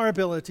and our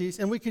abilities,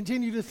 and we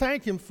continue to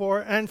thank Him for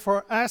and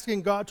for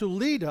asking God to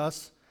lead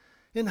us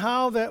in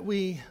how that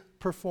we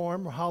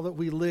perform, or how that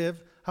we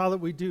live, how that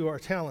we do our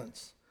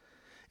talents.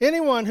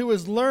 Anyone who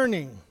is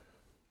learning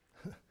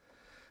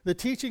the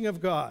teaching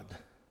of God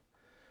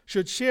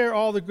should share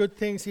all the good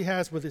things he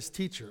has with his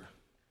teacher.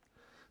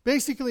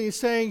 Basically, he's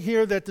saying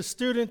here that the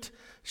student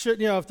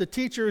should, if the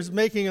teacher is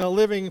making a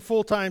living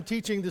full-time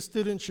teaching, the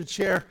student should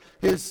share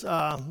his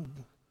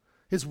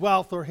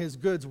wealth or his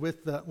goods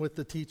with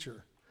the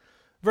teacher.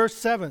 Verse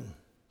 7,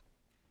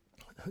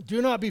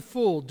 do not be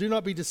fooled, do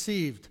not be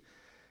deceived.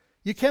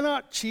 You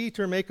cannot cheat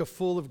or make a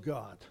fool of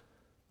God.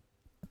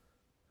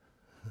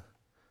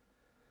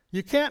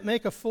 You can't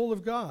make a fool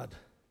of God.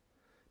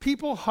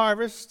 People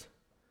harvest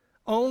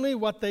only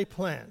what they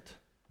plant.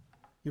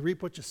 You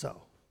reap what you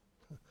sow.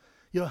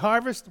 You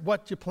harvest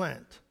what you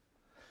plant.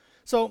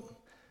 So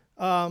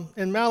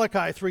in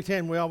Malachi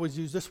 3:10, we always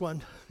use this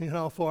one,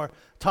 for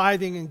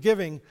tithing and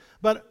giving.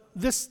 But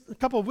a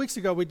couple of weeks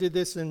ago, we did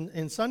this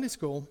in Sunday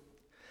school,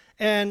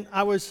 and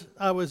I was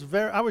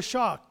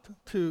shocked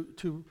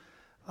to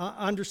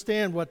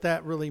understand what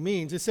that really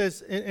means. It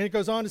says, and it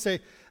goes on to say,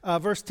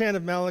 verse 10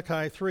 of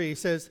Malachi 3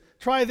 says,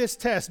 try this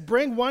test.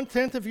 Bring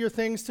 1/10 of your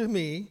things to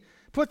me.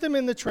 Put them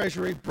in the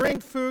treasury. Bring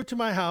food to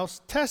my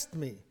house. Test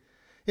me.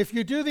 If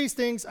you do these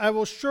things, I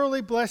will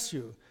surely bless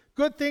you.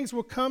 Good things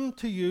will come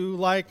to you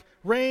like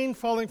rain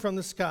falling from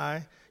the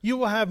sky. You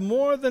will have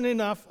more than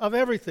enough of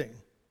everything.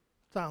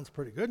 Sounds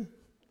pretty good.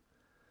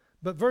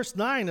 But verse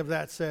 9 of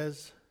that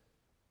says,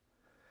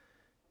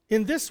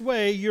 in this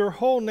way your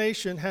whole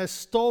nation has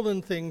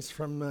stolen things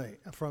from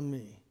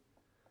me.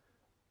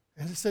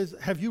 And it says,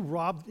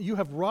 you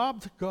have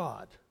robbed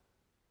God.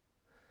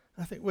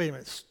 I think, wait a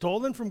minute,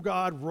 stolen from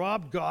God,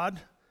 robbed God?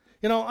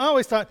 You know, I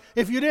always thought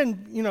if you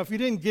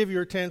didn't give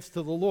your tenth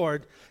to the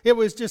Lord, it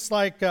was just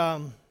like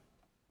it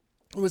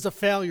was a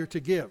failure to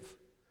give.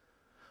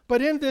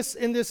 But in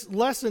this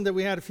lesson that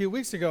we had a few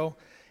weeks ago,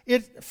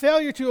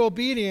 failure to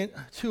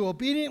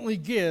obediently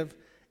give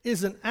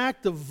is an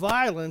act of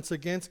violence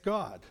against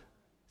God.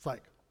 It's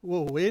like,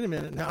 whoa, wait a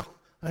minute now.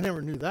 I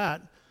never knew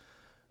that.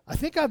 I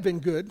think I've been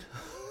good.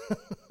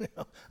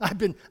 I've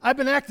been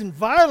acting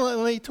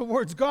violently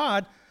towards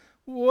God.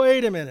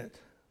 Wait a minute.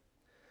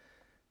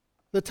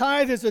 The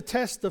tithe is a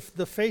test of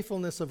the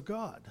faithfulness of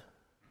God.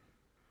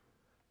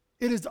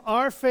 It is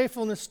our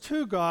faithfulness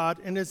to God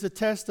and is a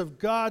test of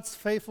God's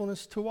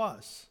faithfulness to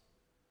us.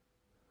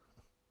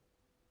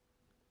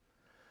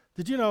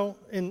 Did you know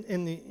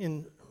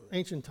in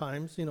ancient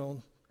times, they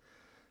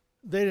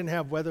didn't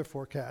have weather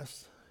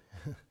forecasts,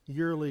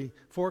 yearly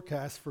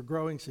forecasts for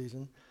growing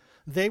season.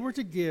 They were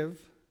to give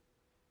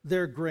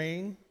their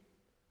grain,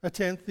 a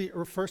tenth,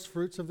 or first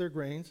fruits of their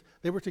grains.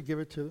 They were to give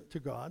it to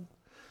God.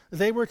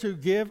 They were to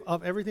give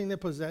of everything they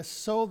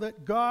possessed so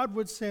that God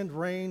would send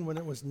rain when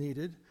it was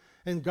needed,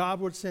 and God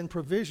would send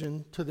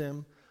provision to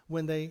them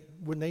when they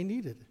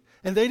needed it.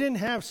 And they didn't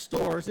have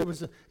stores. It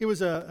was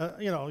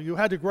you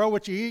had to grow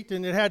what you eat,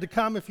 and it had to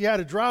come if you had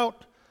a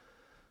drought.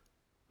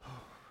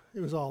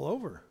 It was all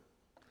over.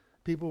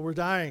 People were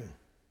dying.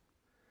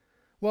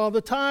 Well,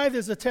 the tithe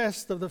is a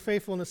test of the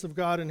faithfulness of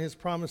God and his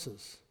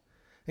promises.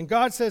 And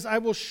God says, I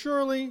will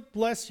surely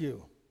bless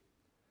you.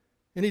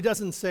 And he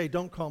doesn't say,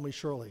 don't call me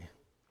Shirley.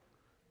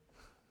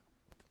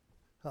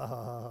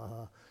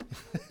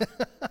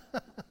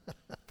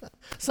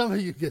 Some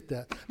of you get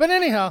that. But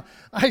anyhow,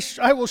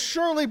 I will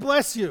surely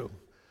bless you.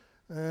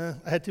 I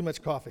had too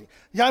much coffee.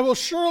 Yeah, I will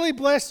surely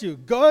bless you.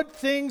 Good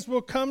things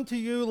will come to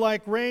you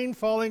like rain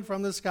falling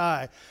from the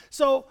sky.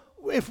 So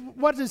if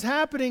what is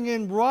happening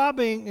in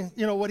robbing,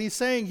 what he's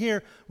saying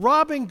here,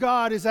 robbing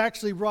God is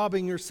actually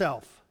robbing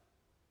yourself.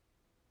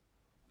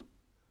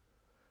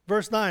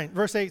 Verse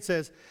 8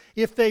 says,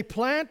 if they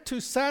plant to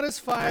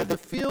satisfy the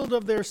field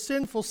of their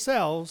sinful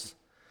selves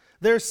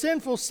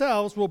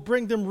will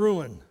bring them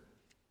ruin.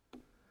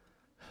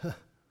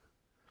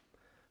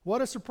 What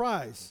a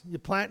surprise. You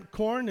plant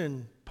corn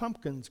and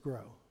pumpkins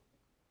grow.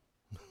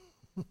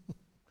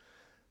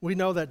 We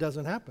know that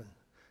doesn't happen.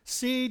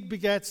 Seed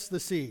begets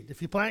the seed.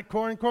 If you plant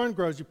corn, corn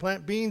grows. You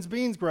plant beans,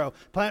 beans grow.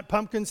 Plant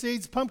pumpkin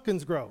seeds,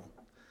 pumpkins grow.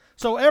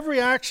 So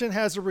every action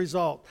has a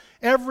result.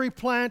 Every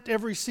plant,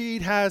 every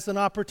seed has an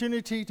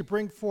opportunity to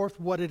bring forth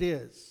what it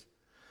is.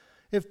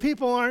 If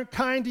people aren't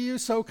kind to you,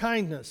 sow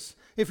kindness.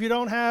 If you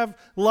don't have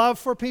love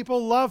for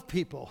people, love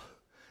people.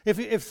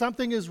 If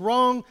something is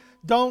wrong,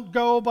 don't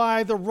go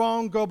by the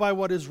wrong, go by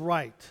what is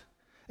right.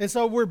 And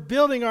so we're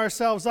building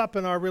ourselves up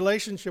in our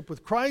relationship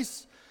with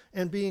Christ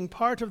and being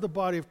part of the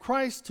body of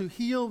Christ to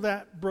heal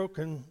that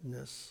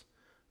brokenness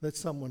that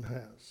someone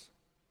has.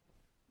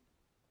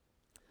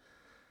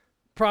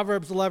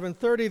 Proverbs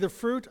 11:30, the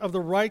fruit of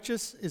the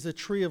righteous is a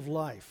tree of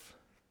life.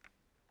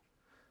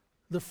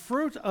 The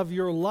fruit of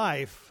your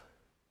life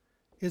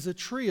is a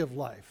tree of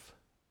life.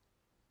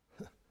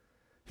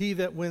 He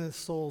that winneth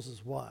souls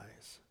is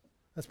wise.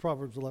 That's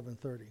Proverbs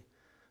 11:30.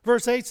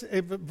 Verse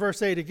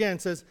 8 again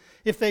says,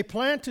 if they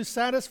plant to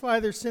satisfy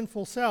their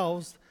sinful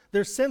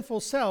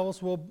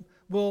selves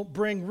will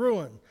bring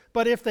ruin.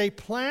 But if they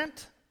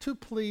plant to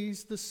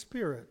please the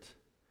Spirit,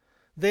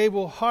 they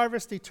will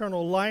harvest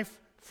eternal life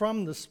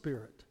from the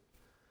Spirit.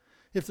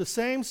 If the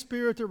same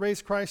Spirit that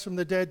raised Christ from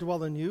the dead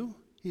dwell in you,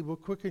 he will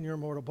quicken your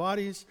mortal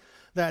bodies,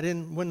 that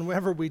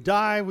whenever we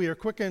die, we are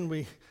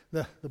quickened,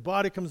 the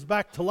body comes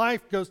back to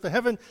life, goes to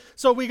heaven.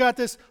 So we got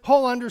this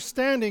whole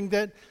understanding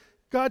that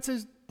God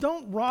says,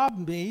 don't rob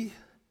me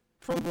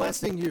from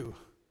blessing you.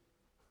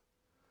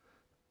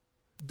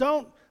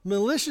 Don't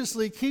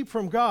maliciously keep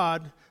from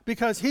God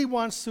because he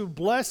wants to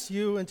bless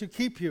you and to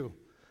keep you.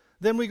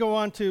 Then we go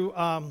on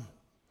to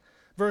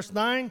verse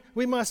 9.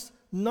 We must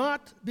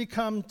not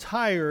become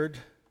tired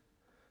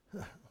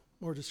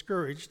or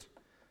discouraged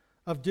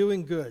of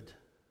doing good.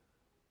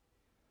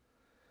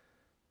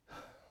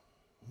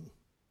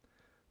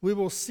 We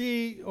will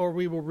see or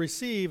we will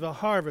receive a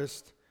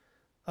harvest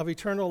of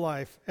eternal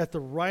life at the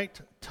right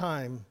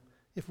time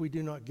if we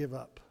do not give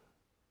up.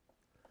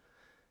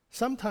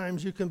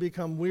 Sometimes you can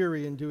become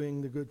weary in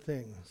doing the good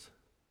things.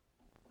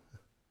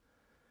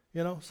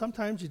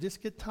 Sometimes you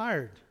just get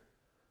tired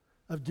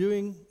of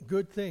doing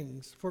good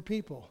things for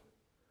people.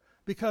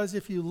 Because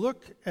if you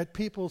look at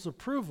people's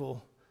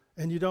approval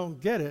and you don't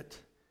get it,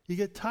 you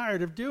get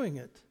tired of doing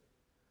it.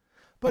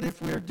 But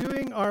if we're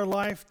doing our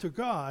life to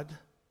God,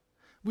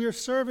 we are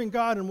serving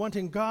God and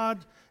wanting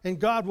God, and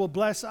God will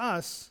bless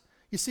us.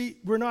 You see,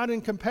 we're not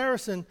in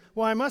comparison.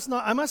 Well, I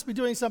must be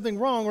doing something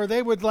wrong or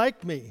they would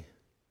like me.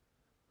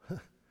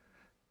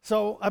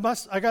 So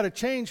I got to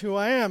change who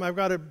I am. I've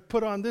got to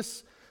put on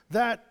this,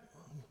 that.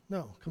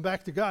 No, come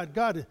back to God.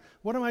 God,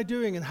 what am I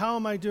doing and how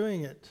am I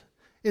doing it?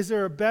 Is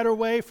there a better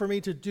way for me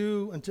to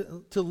do and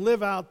to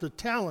live out the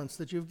talents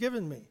that you've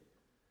given me?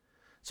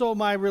 So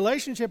my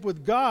relationship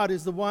with God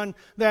is the one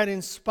that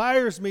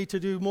inspires me to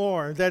do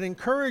more, that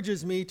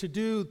encourages me to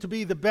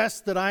be the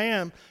best that I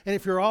am. And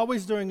if you're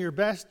always doing your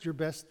best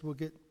will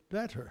get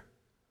better.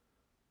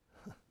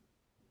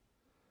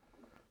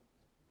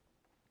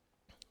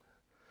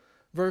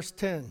 Verse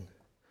 10,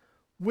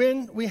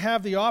 when we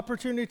have the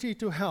opportunity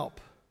to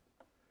help,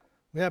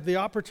 we have the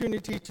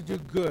opportunity to do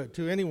good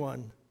to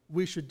anyone,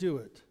 we should do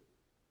it.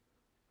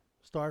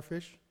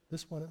 Starfish,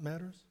 this one it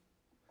matters.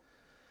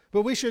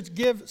 But we should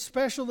give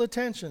special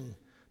attention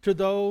to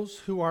those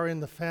who are in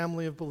the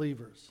family of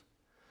believers.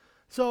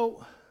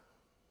 So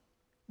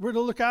we're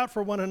to look out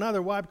for one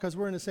another. Why? Because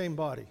we're in the same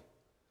body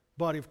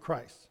of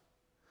Christ.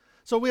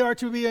 So we are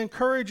to be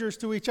encouragers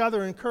to each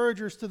other,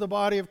 encouragers to the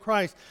body of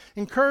Christ,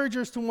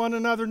 encouragers to one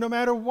another no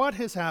matter what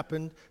has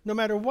happened, no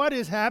matter what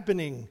is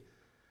happening.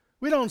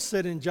 We don't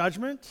sit in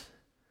judgment.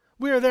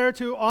 We are there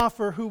to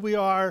offer who we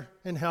are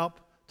and help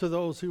to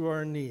those who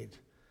are in need.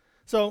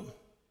 So,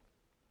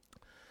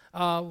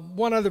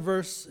 one other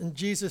verse, and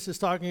Jesus is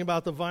talking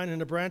about the vine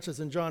and the branches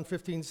in John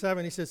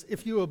 15:7. He says,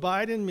 if you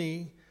abide in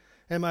me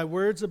and my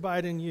words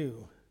abide in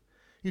you,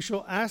 you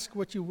shall ask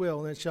what you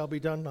will and it shall be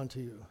done unto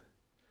you.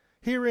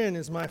 Herein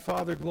is my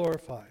Father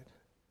glorified.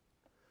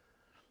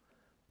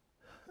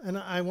 And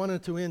I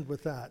wanted to end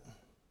with that.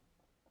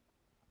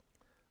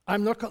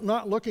 I'm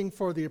not looking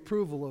for the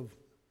approval of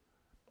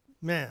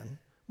man,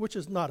 which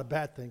is not a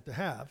bad thing to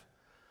have.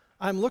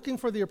 I'm looking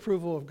for the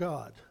approval of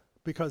God,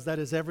 because that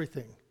is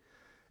everything.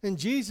 And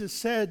Jesus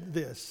said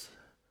this,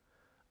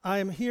 I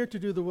am here to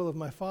do the will of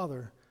my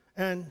Father.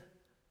 And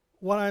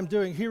what I'm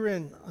doing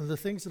herein, the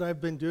things that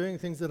I've been doing,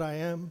 things that I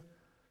am,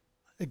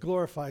 it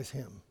glorifies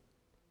him.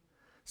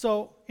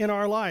 So in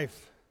our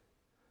life,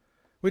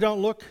 we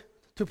don't look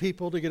to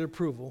people to get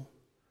approval.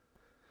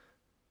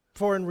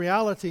 For in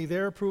reality,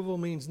 their approval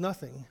means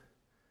nothing.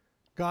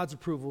 God's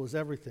approval is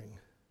everything.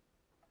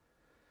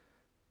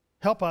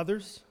 Help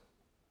others.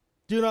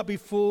 Do not be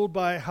fooled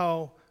by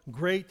how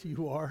great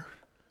you are.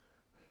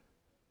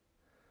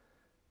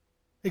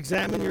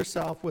 Examine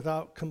yourself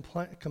without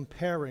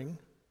comparing.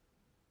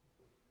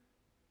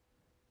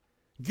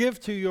 Give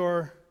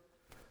to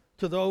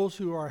those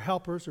who are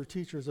helpers or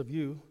teachers of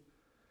you.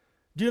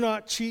 Do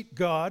not cheat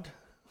God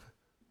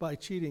by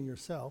cheating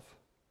yourself.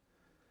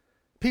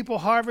 People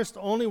harvest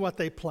only what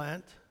they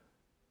plant.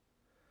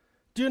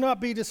 Do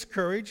not be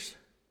discouraged.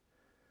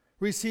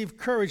 Receive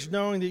courage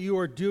knowing that you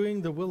are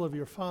doing the will of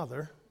your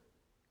Father.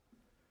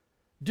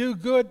 Do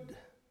good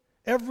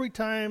every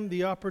time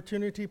the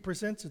opportunity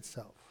presents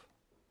itself.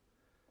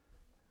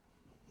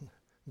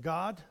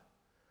 God,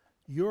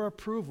 your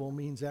approval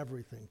means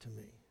everything to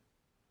me.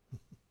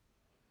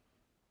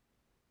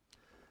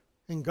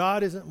 And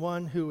God isn't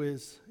one who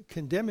is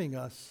condemning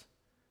us.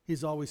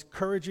 He's always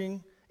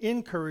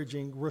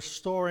encouraging,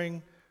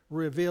 restoring,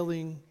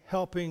 revealing,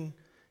 helping,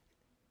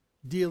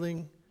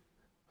 dealing,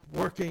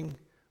 working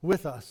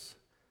with us.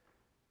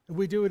 And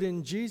we do it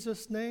in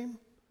Jesus' name.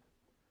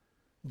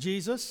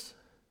 Jesus,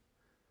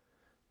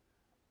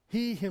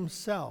 he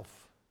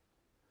himself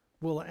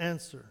will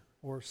answer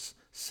or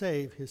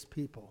save his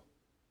people.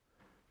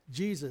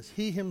 Jesus,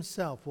 he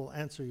himself will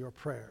answer your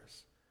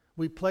prayers.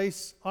 We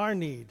place our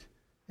need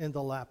in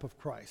the lap of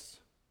Christ.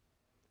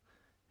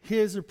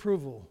 His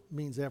approval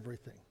means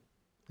everything.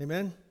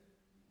 Amen?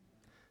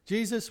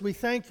 Jesus, we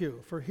thank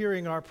you for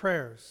hearing our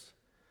prayers.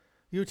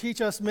 You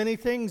teach us many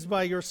things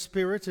by your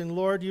Spirit, and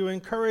Lord, you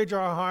encourage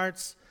our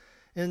hearts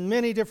in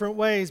many different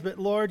ways. But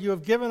Lord, you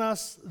have given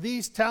us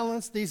these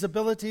talents, these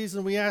abilities,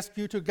 and we ask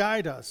you to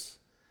guide us.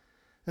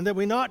 And that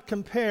we not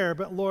compare,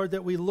 but Lord,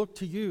 that we look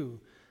to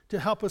you to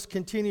help us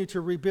continue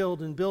to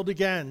rebuild and build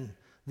again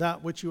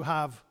that which you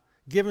have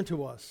given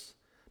to us.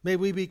 May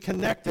we be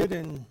connected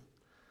and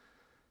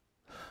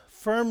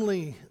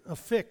firmly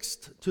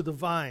affixed to the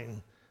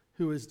vine,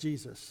 who is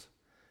Jesus.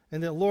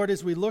 And that, Lord,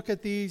 as we look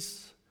at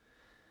these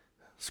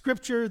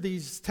scripture,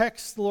 these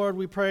texts, Lord,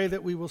 we pray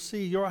that we will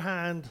see your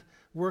hand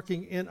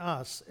working in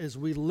us as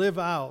we live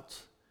out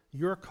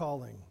your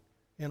calling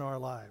in our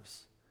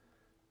lives.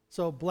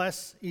 So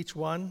bless each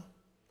one.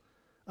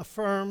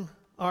 Affirm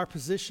our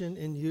position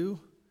in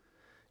you.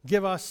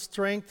 Give us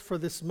strength for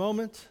this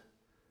moment.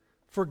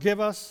 Forgive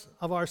us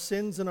of our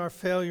sins and our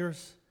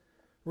failures.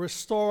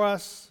 Restore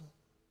us.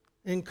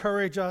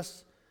 Encourage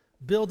us.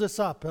 Build us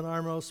up in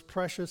our most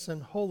precious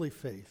and holy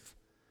faith.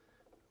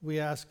 We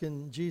ask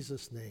in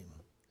Jesus' name.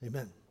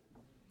 Amen.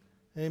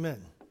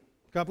 Amen.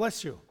 God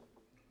bless you.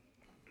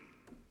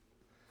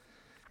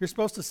 You're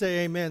supposed to say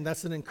amen.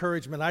 That's an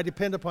encouragement. I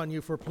depend upon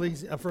you for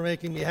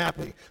making me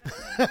happy.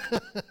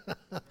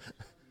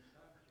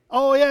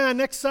 Oh, yeah,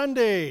 next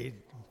Sunday.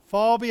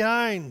 Fall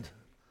behind.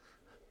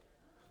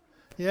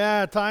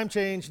 Yeah, time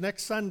change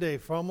next Sunday.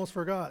 Almost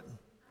forgot.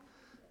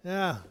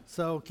 Yeah,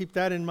 so keep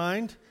that in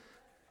mind.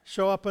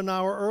 Show up an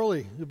hour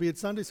early. You'll be at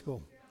Sunday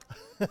school.